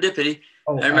serendipity.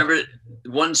 Oh, I remember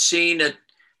one scene that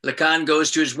Lacan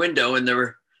goes to his window and there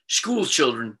were school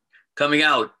children coming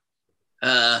out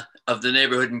of the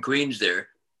neighborhood in Queens there.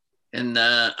 And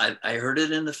I heard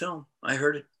it in the film. I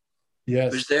heard it.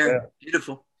 Yes. It was there. Yeah.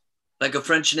 Beautiful. Like a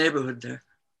French neighborhood there.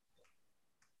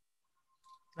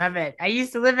 Love it. I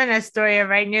used to live in Astoria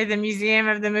right near the Museum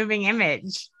of the Moving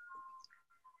Image.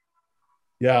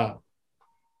 Yeah.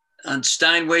 On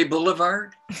Steinway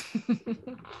Boulevard.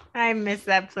 I miss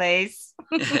that place.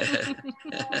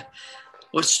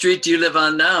 What street do you live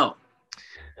on now?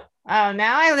 Oh,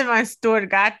 now I live on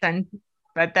Storgatan,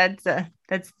 but that's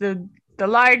the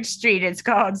large street. It's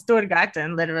called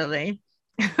Storgatan, literally.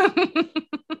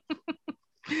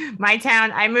 My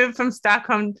town. I moved from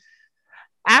Stockholm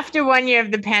after 1 year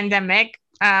of the pandemic.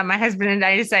 My husband and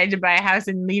I decided to buy a house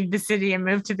and leave the city and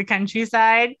move to the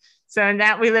countryside. So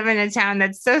now we live in a town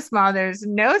that's so small, there's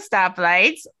no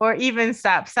stoplights or even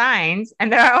stop signs.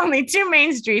 And there are only two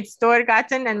main streets,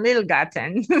 Storgatan and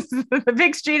Lillgatan, the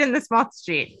big street and the small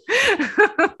street.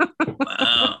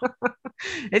 Wow.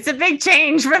 It's a big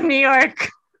change from New York.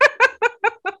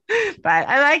 But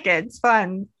I like it. It's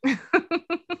fun.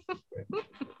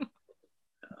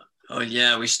 Oh,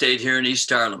 yeah. We stayed here in East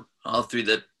Harlem all through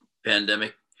the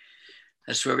pandemic.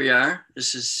 That's where we are.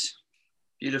 This is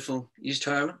beautiful East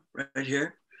Harlem right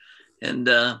here. And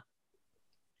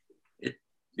it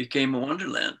became a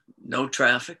wonderland. No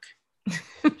traffic.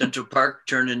 Central Park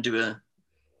turned into a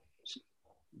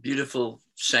beautiful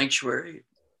sanctuary.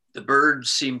 The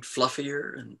birds seemed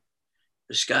fluffier and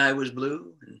the sky was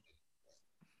blue and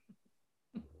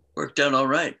worked out all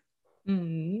right.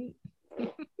 Mm.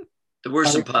 There were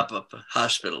some pop-up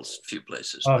hospitals, a few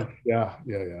places. Oh, yeah.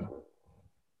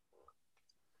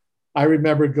 I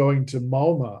remember going to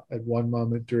MoMA at one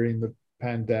moment during the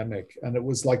pandemic, and it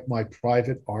was like my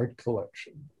private art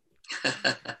collection.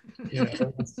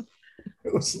 There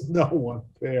was no one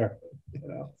there,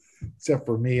 except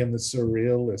for me and the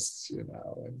surrealists, and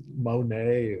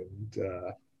Monet, and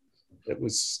it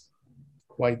was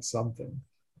quite something.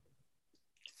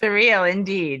 Surreal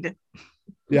indeed.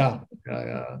 Yeah.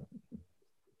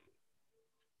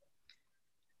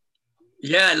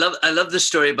 Yeah, I love the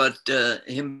story about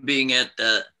him being at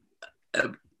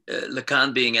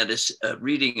Lacan being at a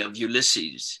reading of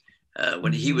Ulysses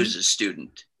when he was a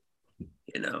student,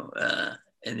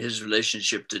 and his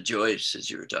relationship to Joyce, as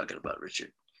you were talking about,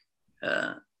 Richard.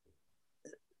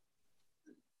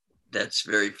 That's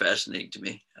very fascinating to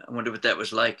me. I wonder what that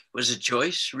was like. Was it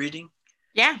Joyce reading?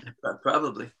 Yeah.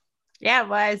 Probably. Yeah, it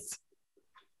was.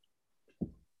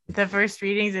 The first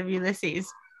readings of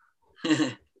Ulysses.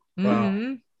 Wow.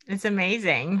 Mm-hmm. It's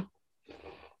amazing.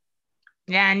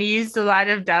 Yeah, and he used a lot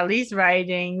of Dali's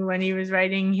writing when he was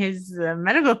writing his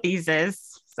medical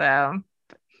thesis. So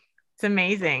it's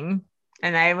amazing.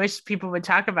 And I wish people would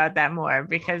talk about that more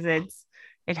because it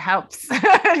helps.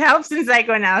 It helps in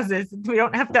psychoanalysis. We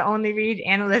don't have to only read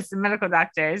analysts and medical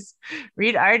doctors.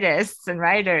 Read artists and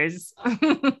writers.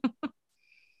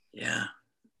 Yeah.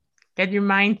 Get your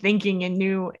mind thinking in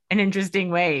new and interesting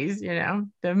ways.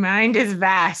 The mind is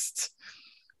vast.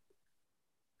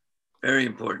 Very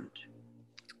important.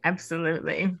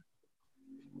 Absolutely.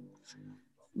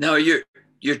 Now you're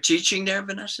teaching there,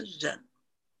 Vanessa? Is that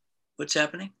what's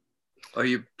happening? Or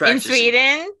you practicing? In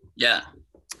Sweden? Yeah.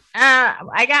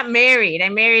 I got married. I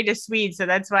married a Swede, so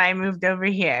that's why I moved over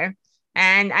here.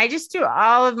 And I just do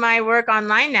all of my work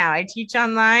online now. I teach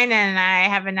online and I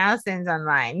have analyses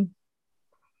online.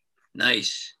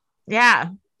 Nice.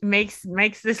 Yeah, makes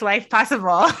this life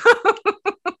possible.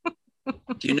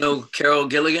 Do you know Carol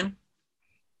Gilligan?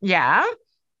 Yeah.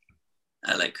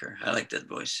 I like her. I like that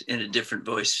voice, in a different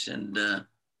voice. And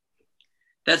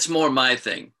that's more my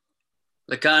thing.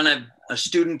 Lacan, I'm a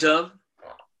student of,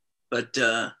 but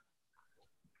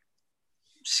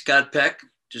Scott Peck,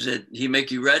 does he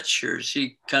make you retch, or is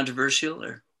he controversial?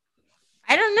 Or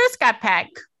I don't know Scott Peck.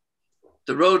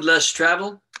 The Road Less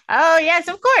Traveled? Oh, yes,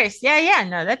 of course. Yeah.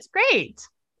 No, that's great.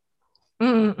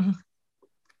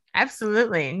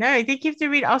 Absolutely. No, I think you have to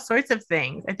read all sorts of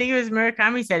things. I think it was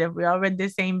Murakami said if we all read the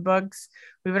same books,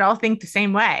 we would all think the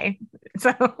same way.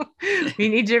 So we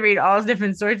need to read all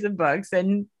different sorts of books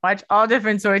and watch all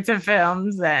different sorts of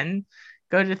films and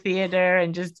go to theater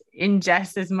and just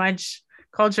ingest as much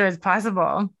culture as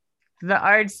possible. The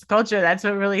arts culture, that's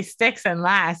what really sticks and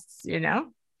lasts,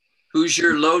 Who's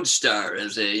your lodestar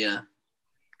as a,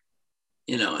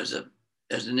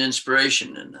 as an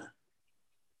inspiration? And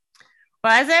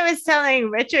Well, as I was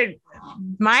telling Richard,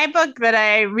 my book that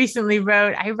I recently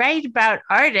wrote, I write about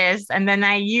artists and then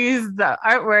I use the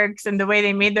artworks and the way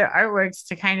they made their artworks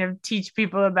to kind of teach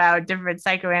people about different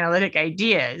psychoanalytic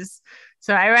ideas.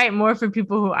 So I write more for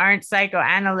people who aren't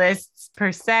psychoanalysts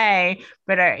per se,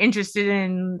 but are interested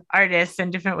in artists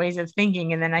and different ways of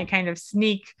thinking. And then I kind of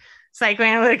sneak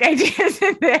psychoanalytic ideas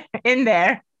in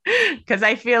there because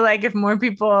I feel like if more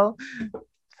people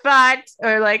thought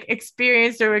or like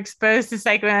experienced or exposed to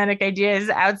psychoanalytic ideas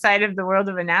outside of the world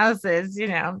of analysis,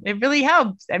 it really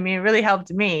helped. I mean, it really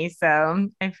helped me. So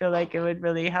I feel like it would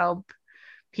really help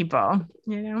people.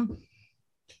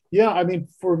 Yeah, I mean,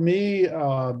 for me,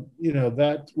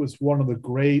 that was one of the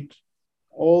great,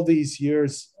 all these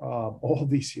years,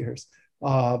 Lacan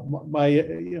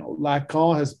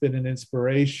has been an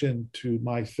inspiration to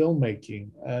my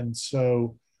filmmaking. And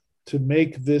so to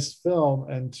make this film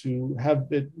and to have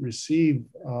it be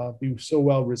so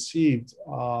well received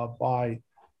by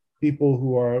people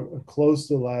who are close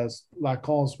to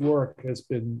Lacan's work has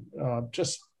been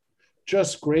just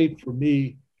great for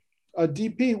me.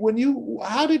 DP,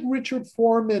 how did Richard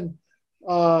Foreman?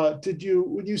 When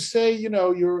you say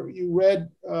you read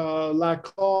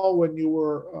Lacan when you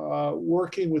were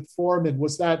working with Foreman?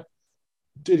 Was that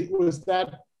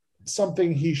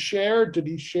something he shared? Did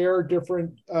he share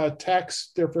different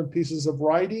texts, different pieces of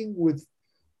writing with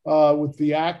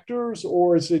the actors,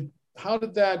 or how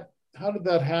did that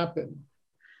happen?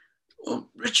 Well,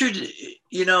 Richard,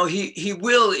 he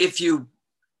will if you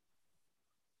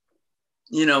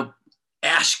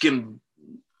ask him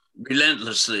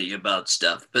relentlessly about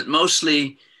stuff, but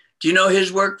mostly, do you know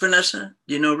his work, Vanessa?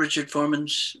 Do you know Richard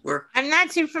Foreman's work? I'm not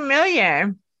too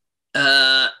familiar.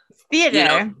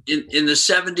 Theater. In the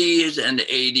 70s and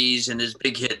 80s, and his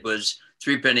big hit was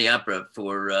Threepenny Opera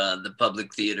for the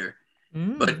Public Theater,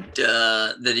 but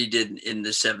that he did in the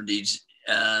 70s.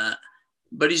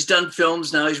 But he's done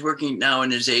films now. He's working now in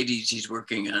his 80s. He's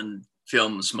working on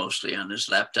films mostly on his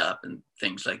laptop and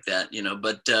things like that,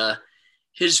 but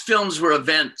his films were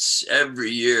events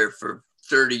every year for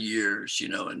 30 years,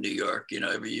 in New York.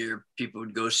 Every year people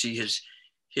would go see his,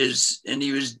 and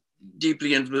he was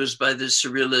deeply influenced by the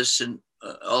surrealists and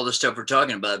all the stuff we're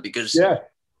talking about, because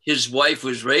his wife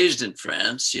was raised in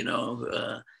France.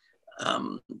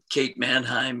 Kate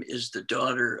Mannheim is the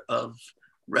daughter of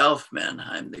Ralph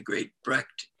Mannheim, the great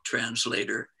Brecht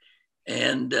translator.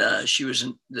 And she was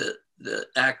the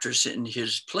actress in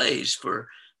his plays for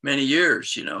many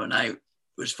years, and I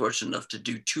was fortunate enough to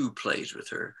do 2 plays with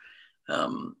her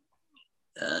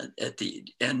at the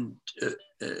end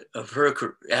of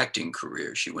her acting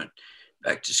career. She went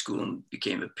back to school and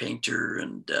became a painter.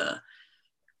 And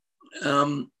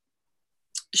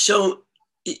so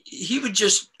he would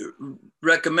just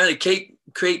recommend it.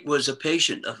 Kate was a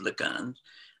patient of Lacan.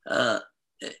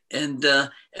 And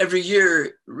every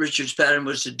year, Richard's pattern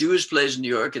was to do his plays in New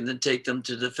York and then take them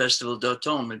to the Festival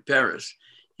d'Automne in Paris,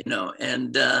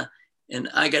 and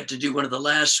I got to do one of the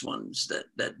last ones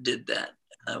that did that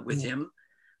with him.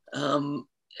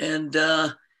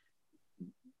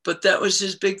 But that was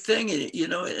his big thing,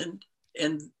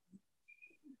 and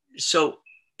so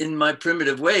in my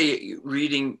primitive way,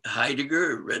 reading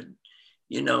Heidegger, read,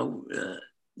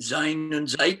 Sein und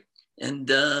Zeit,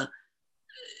 and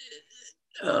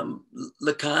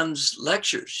Lacan's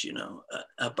lectures,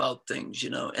 about things,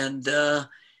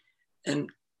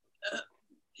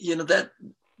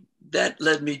 that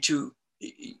led me to,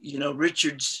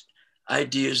 Richard's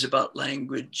ideas about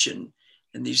language and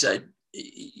these,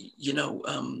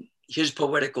 his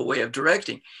poetical way of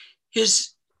directing.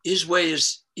 His way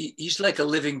is, he's like a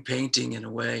living painting in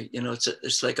a way,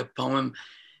 it's like a poem,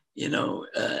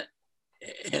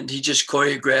 and he just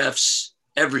choreographs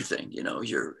everything,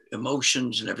 your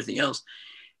emotions and everything else.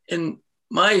 And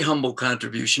my humble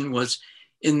contribution was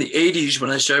in the 80s when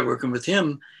I started working with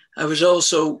him, I was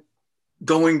also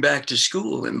going back to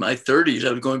school. In my 30s,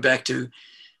 I was going back to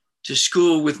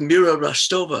school with Mira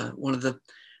Rostova, one of the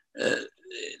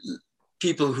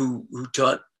people who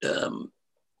taught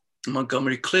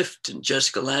Montgomery Clift and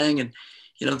Jessica Lange, and,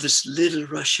 this little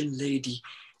Russian lady,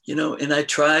 and I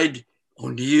tried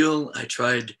O'Neill, I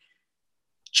tried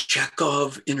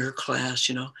Chekhov in her class,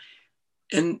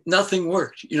 and nothing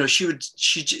worked. In her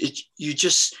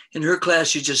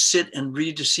class, you just sit and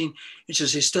read the scene and she'll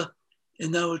say, stop.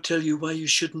 And now I'll tell you why you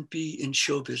shouldn't be in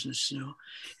show business,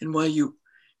 and why you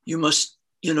must,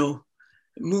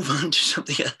 move on to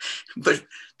something else. But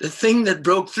the thing that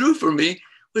broke through for me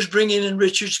was bringing in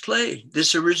Richard's play.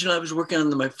 This original, I was working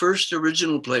on my first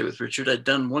original play with Richard. I'd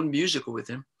done one musical with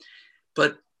him,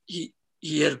 but he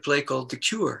had a play called The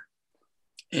Cure.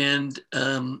 And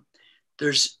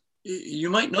there's you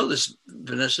might know this,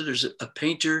 Vanessa. There's a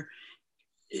painter.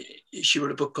 She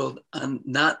wrote a book called On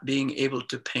Not Being Able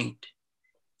to Paint.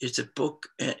 It's a book,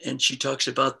 and she talks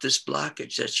about this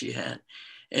blockage that she had.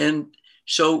 And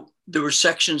so there were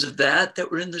sections of that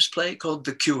were in this play called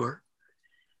The Cure.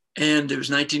 And it was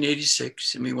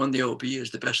 1986, and we won the Obie as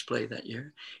the best play that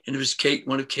year. And it was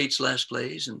one of Kate's last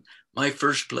plays, and my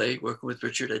first play, working with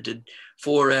Richard. I did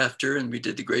 4 after, and we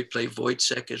did the great play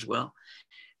Wojciech as well.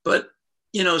 But,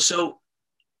 so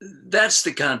that's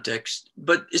the context.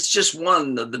 But it's just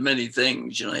one of the many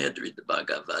things. I had to read the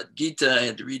Bhagavad Gita. I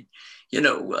had to read,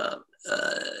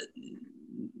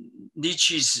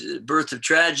 Nietzsche's Birth of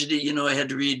Tragedy. I had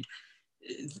to read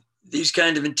these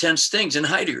kind of intense things, and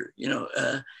Heidegger,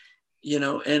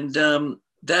 and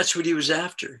that's what he was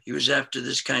after. He was after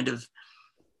this kind of,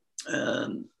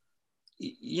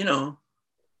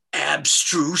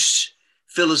 abstruse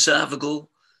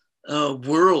philosophical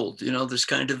world, this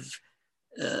kind of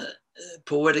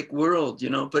poetic world,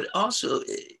 but also,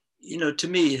 to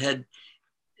me, it had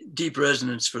deep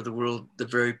resonance for the world, the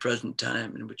very present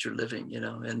time in which you're living,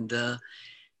 and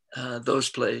those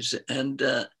plays.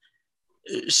 And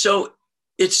so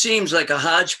it seems like a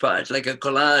hodgepodge, like a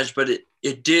collage, but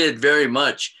it did very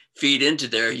much feed into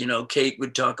there. Kate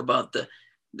would talk about the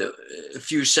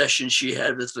few sessions she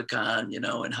had with Lacan,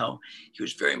 and how he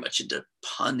was very much into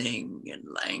punning and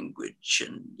language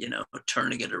and,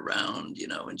 turning it around,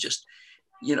 and just,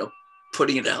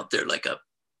 putting it out there like a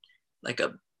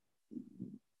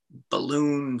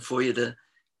balloon for you to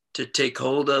take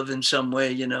hold of in some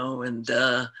way, and,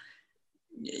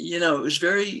 it was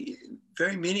very,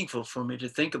 very meaningful for me to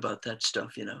think about that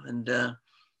stuff, and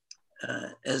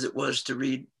as it was to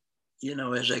read,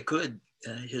 as I could,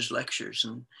 his lectures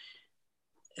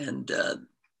and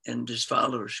his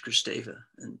followers, Kristeva,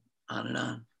 and on and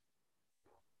on.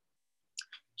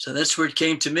 So that's where it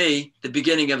came to me, the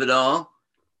beginning of it all.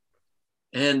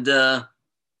 And I'm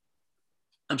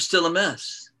still a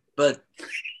mess, but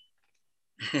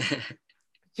you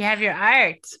have your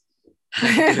art.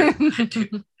 I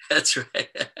do. That's right.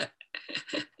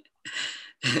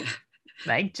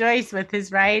 Like Joyce with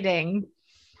his writing.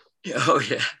 Oh,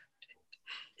 yeah.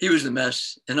 He was a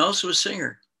mess, and also a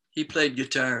singer. He played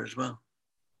guitar as well.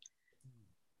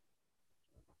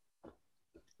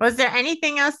 Was there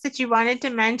anything else that you wanted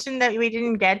to mention that we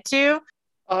didn't get to?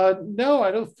 No, I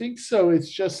don't think so. It's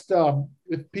just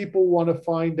if people want to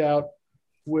find out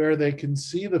where they can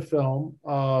see the film,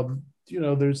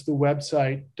 there's the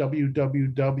website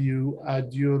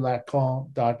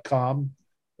www.adieulacan.com,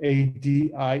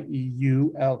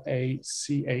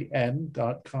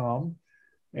 ADIEULACAN.com.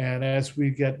 And as we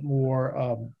get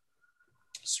more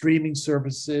streaming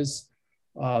services,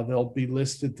 they'll be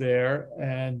listed there.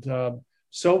 And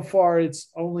so far, it's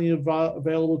only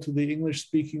available to the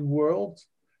English-speaking world.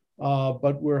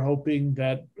 But we're hoping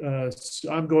that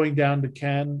I'm going down to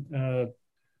Cannes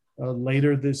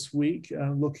later this week,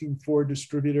 looking for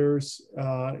distributors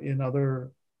in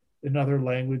other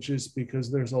languages, because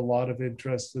there's a lot of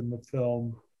interest in the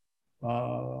film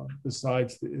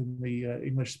besides in the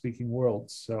English-speaking world.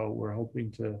 So we're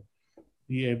hoping to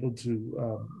be able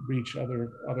to reach other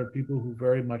people who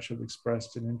very much have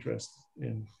expressed an interest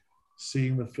in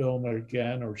seeing the film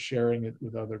again or sharing it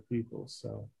with other people.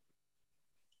 So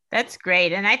that's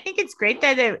great. And I think it's great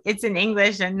that it's in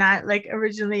English and not like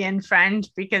originally in French,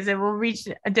 because it will reach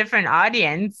a different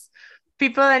audience.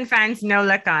 People in France know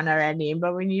Lacan already,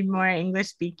 but we need more English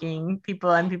speaking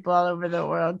people and people all over the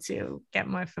world to get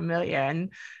more familiar.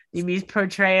 And Yumi's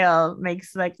portrayal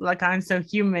makes like Lacan so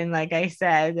human, like I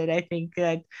said, that I think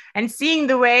that, and seeing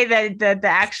the way that the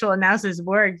actual analysis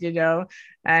worked,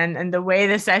 and the way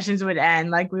the sessions would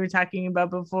end, like we were talking about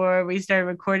before we started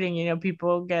recording,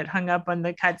 people get hung up on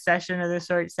the cut session or the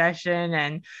short session,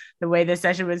 and the way the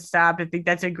session would stop, I think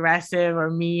that's aggressive or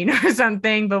mean or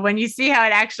something. But when you see how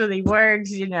it actually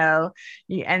works, and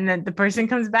then the person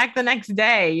comes back the next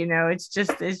day, it's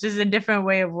just a different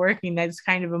way of working. That's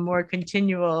kind of a more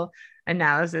continual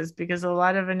analysis, because a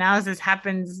lot of analysis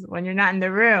happens when you're not in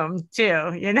the room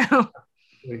too,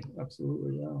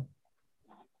 Absolutely, yeah.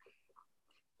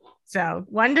 So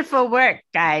wonderful work,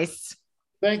 guys.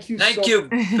 Thank you. Thank you,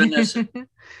 Vanessa.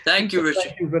 Thank you, Richard.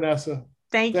 Thank you, Vanessa.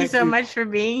 Thank you so much for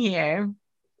being here.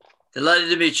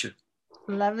 Delighted to meet you.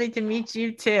 Lovely to meet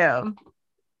you too.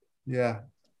 Yeah.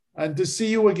 And to see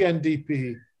you again,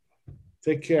 DP.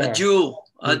 Take care. Adieu.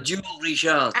 Adieu,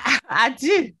 Richard.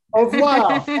 Adieu. Au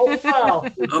revoir. Au revoir.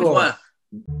 Au revoir.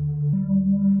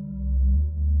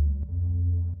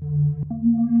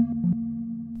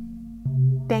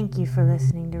 Thank you for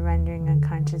listening to Rendering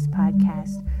Unconscious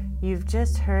podcast. You've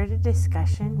just heard a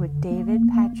discussion with David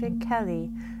Patrick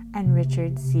Kelly and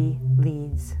Richard C.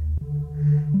 Leeds.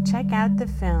 Check out the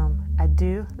film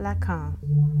Adieu Lacan,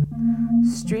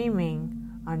 streaming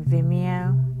on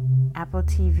Vimeo, Apple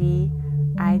TV,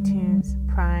 iTunes,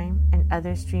 Prime, and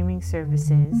other streaming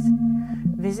services.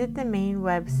 Visit the main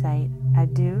website,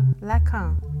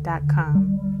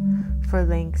 adieulacan.com, for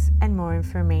links and more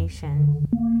information.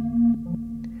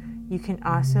 You can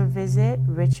also visit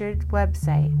Richard's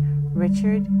website,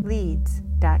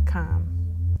 richardleeds.com,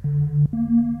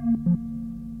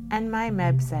 and my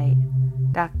website,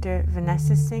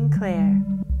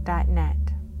 drvanessasinclair.net.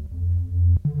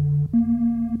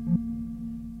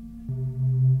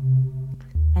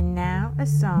 And now a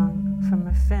song from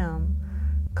a film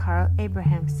Carl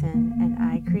Abrahamson and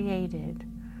I created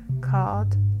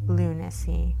called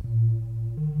Lunacy.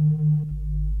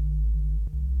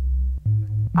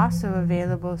 Also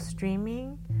available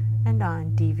streaming and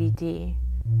on DVD.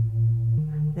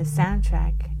 The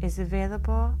soundtrack is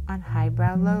available on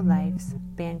Highbrow Lowlife's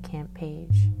Bandcamp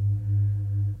page.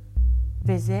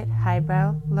 Visit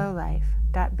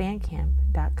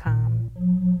highbrowlowlife.bandcamp.com.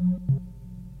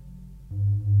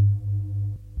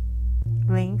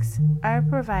 Links are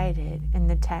provided in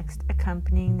the text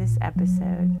accompanying this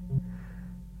episode.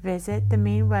 Visit the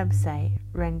main website,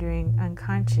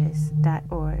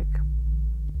 renderingunconscious.org.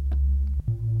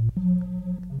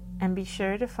 And be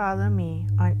sure to follow me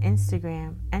on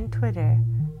Instagram and Twitter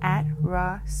at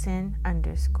rawsin_.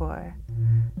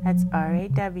 That's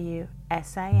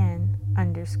RAWSIN_.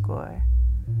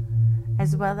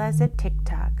 As well as at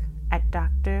TikTok at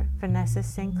Dr. Vanessa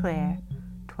Sinclair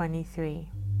 23.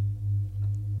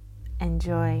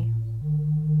 Enjoy.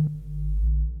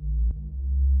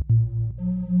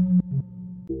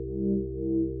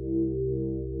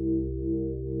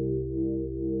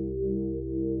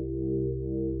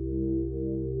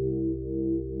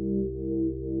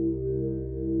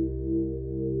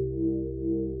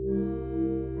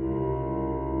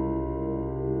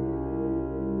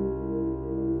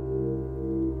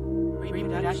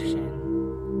 Reproduction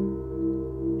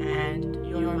and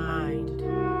your mind.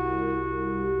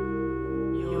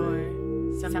 Your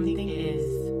something is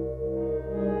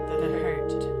the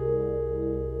hurt.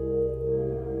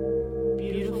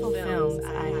 Beautiful films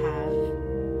I have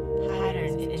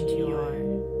patterns into your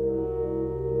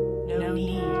no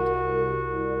need.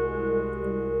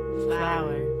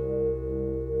 Flower.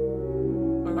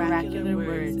 Oracular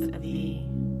words of the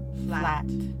flat.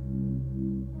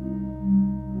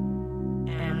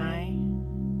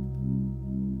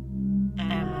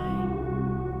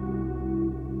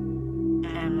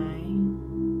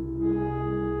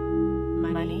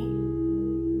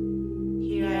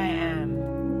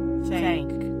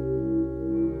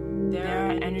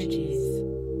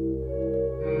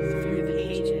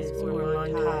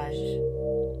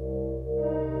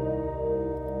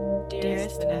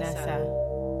 Dearest Vanessa,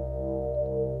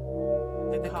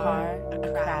 the car a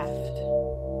craft,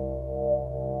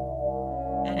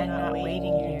 and not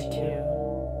waiting here too,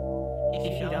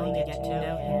 if you'd only get to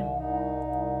know him.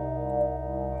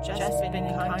 Just been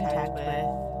in contact with,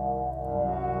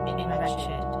 in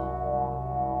wretched,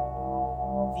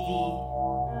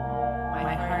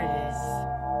 my heart is.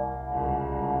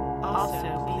 Also,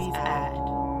 please add,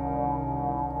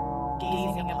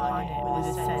 gazing upon it with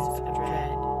a sense of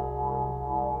dread.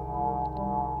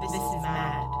 This is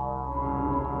mad.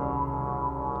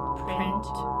 Print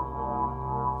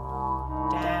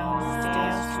down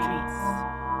stale streets.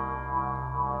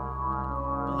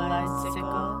 Blood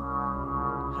sickle,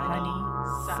 honey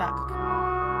suck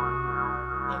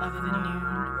of the noon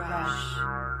rush.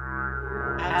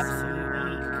 Absolute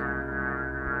weak.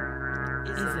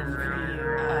 Isn't for you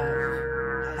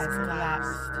of has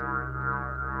collapsed.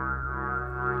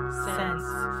 Sense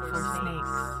for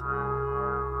snakes.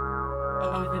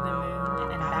 Over the moon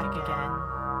and back again.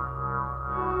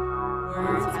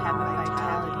 Words have the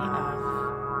vitality of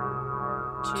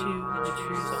to the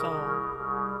true soul.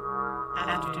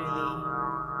 After thee.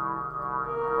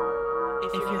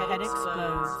 If your head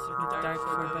explodes with dark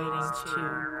forebodings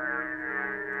too,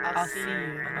 I'll see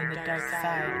you on the dark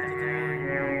side of the moon.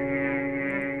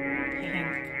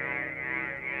 Pink.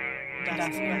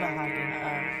 Das Unbehagen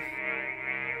of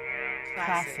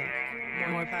classic,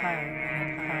 more poem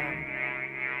than poem.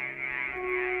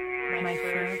 My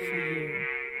fur for you.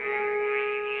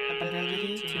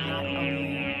 Ability to not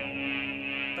only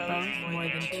both more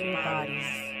than two bodies.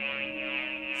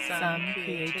 Some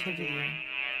creativity.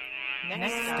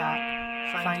 Next stop,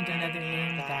 find another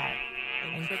name that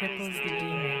and cripples the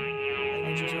demon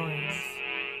and joins.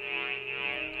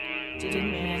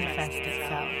 Didn't manifest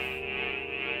itself.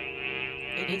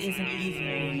 It isn't easy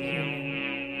being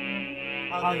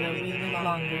human. Although we live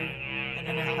longer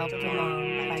and are helped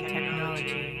along by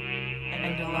technology,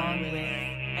 and along with,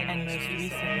 and most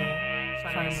recently,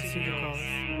 pharmaceuticals,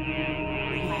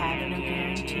 we have no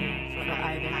guarantee for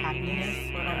either happiness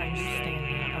or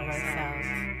understanding of ourselves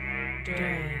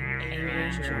during a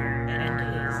ranger and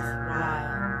his while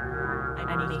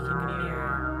I'm making a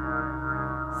mirror,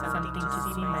 something to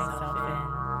see myself in,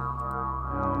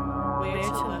 where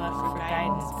to look for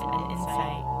guidance and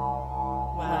insight.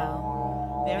 Well,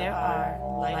 there are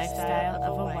Lifestyle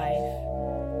of a Wife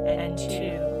and 2.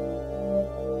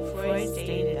 Freud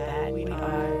stated that we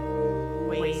are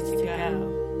ways to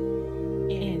go,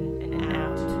 in and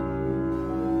out.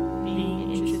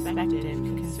 Being introspective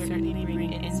can certainly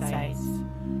bring insights,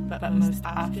 but most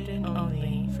often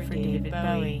only for David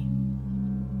Bowie.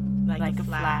 Like a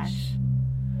flash,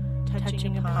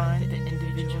 touching upon the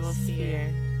individual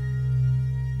sphere.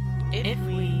 If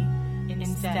we,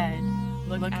 instead,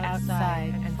 look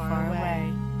outside and far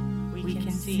away, we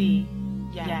can see,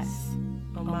 yes,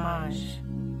 homage.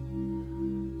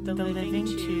 The living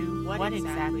to what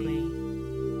exactly?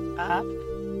 Up?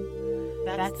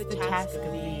 That's the task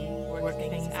of thee, work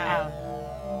things out.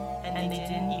 And they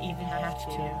didn't even have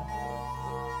to.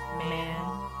 Man,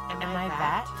 am I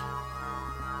that?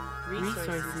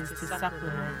 Resources to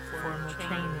supplement formal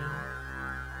training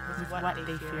with what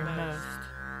they fear most.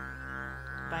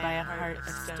 By a heart of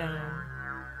stone.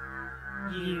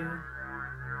 You,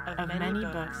 of many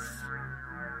books,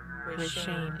 where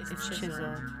shame is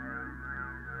chiseled.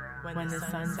 When the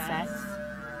sun sets,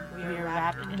 we are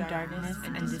wrapped in darkness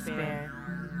and despair.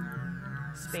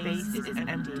 Space is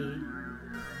empty,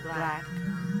 black,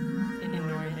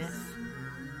 enormous,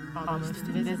 almost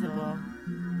invisible.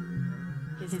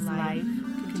 His life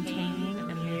containing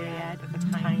a myriad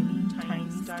of tiny,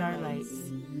 tiny starlights,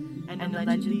 and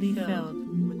allegedly filled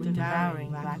with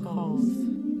devouring black holes,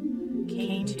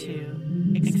 came to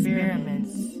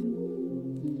experiments,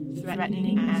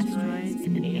 threatening asteroids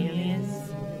and aliens.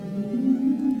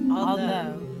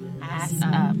 Although, ass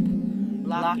up,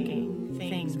 blocking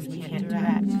things we can't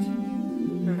direct,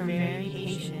 her very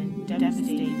patient,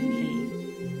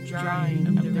 devastatedly, drawing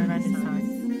of the Renaissance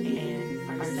and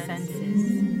our senses.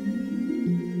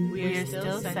 We are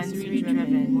still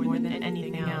sensory-driven more than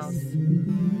anything else,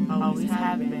 always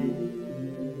have been.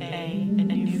 A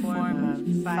new form of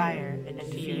fire and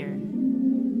fear.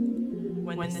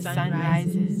 When the sun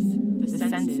rises, the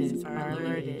senses are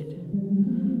alerted.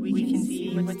 We can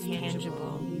see what's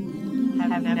tangible,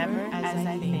 have never, as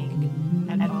I think,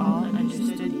 at all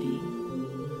understood thee.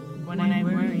 When I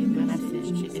worry the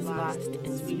message is lost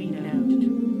in sweet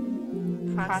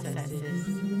note. Processes.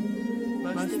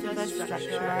 Most of us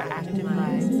structure our active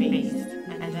lives based,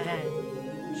 and then,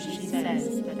 she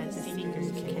says that the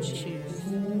seekers can choose.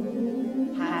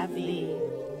 Have thee,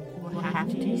 will have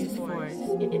to use force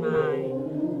in mind,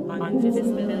 on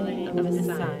visibility of the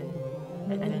sun,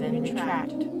 and then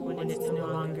retract when it's no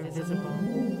longer visible.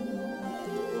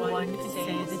 One could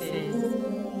say this is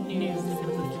new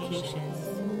simplifications.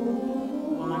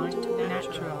 Want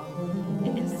natural,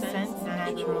 in the sense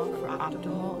natural for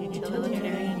optimal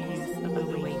utilitarian use of the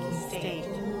waking state.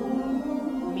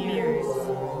 Mirrors,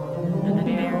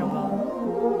 unbearable,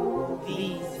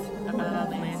 these above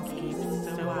landscapes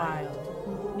so wild,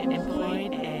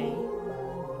 employed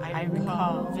I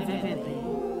recall vividly,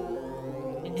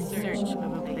 in search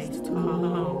of a place to call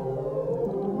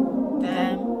home.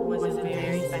 Them was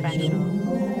very special,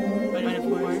 but of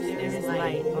course there is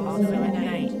light also at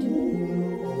night.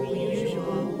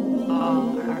 Usual,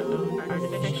 all our own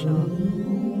artificial,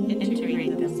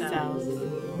 integrate themselves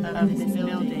of this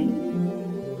building,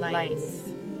 lights.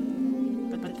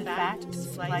 But the fact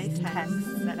splice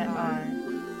texts that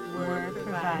were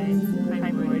provides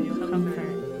primordial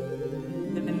comfort.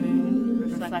 The moon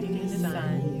reflecting the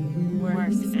sun,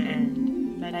 works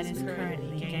and that is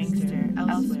currently gangster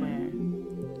elsewhere,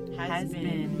 has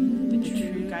been the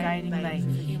true guiding light for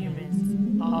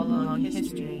humans all along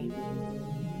history.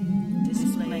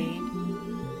 Displayed,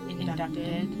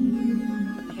 inducted,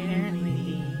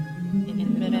 apparently in the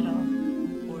middle,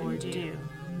 or due.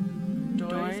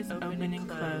 Doors open and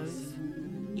close,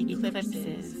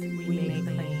 eclipses we may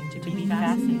claim to be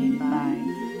fascinated by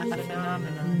a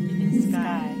phenomenon in the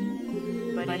sky,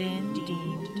 but in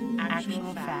deemed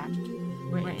actual fact,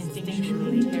 we're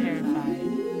instinctually terrified.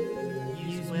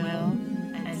 Use will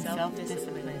and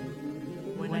self-discipline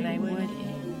when I would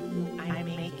I'm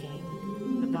making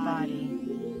the body.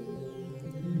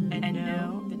 And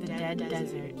know that the dead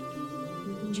desert,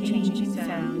 changing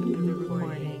sound of the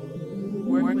recording,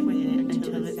 work with it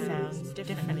until it sounds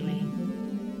differently.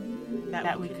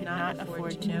 that we could not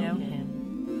afford to know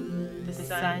him. The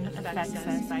sun affects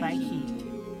us by heat,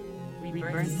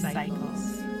 rebirth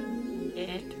cycles.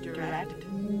 It direct,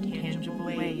 tangible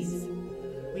ways.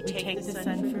 We take the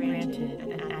sun for granted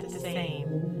and at the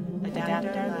same,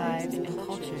 adapt our lives and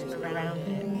cultures around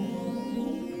it.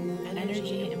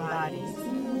 Energy embodies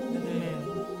the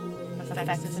moon,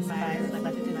 affects us by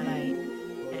reflected light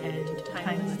and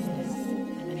timelessness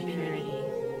and purity.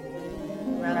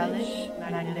 Relish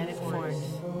magnetic force,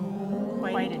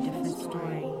 quite a different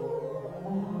story.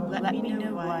 Let me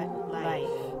know what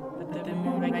life, but the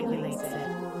moon regulates it,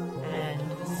 and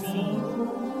seen,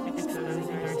 exposing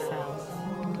ourselves,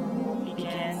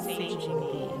 began saging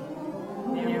thee,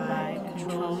 thereby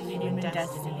controls human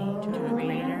destiny to a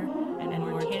greater and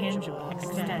more tangible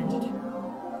extent.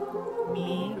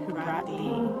 Me who brought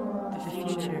thee, the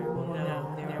future will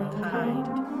know their own kind.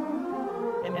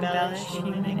 Embellish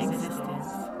human existence,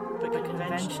 but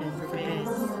convention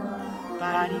forbids.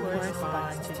 Body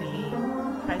corresponds to thee,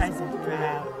 present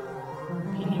throughout.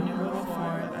 Penumbral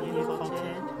form of the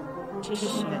occulted,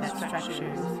 tissue that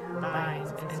structures,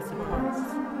 binds, and supports.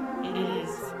 It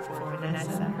is for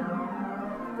Vanessa.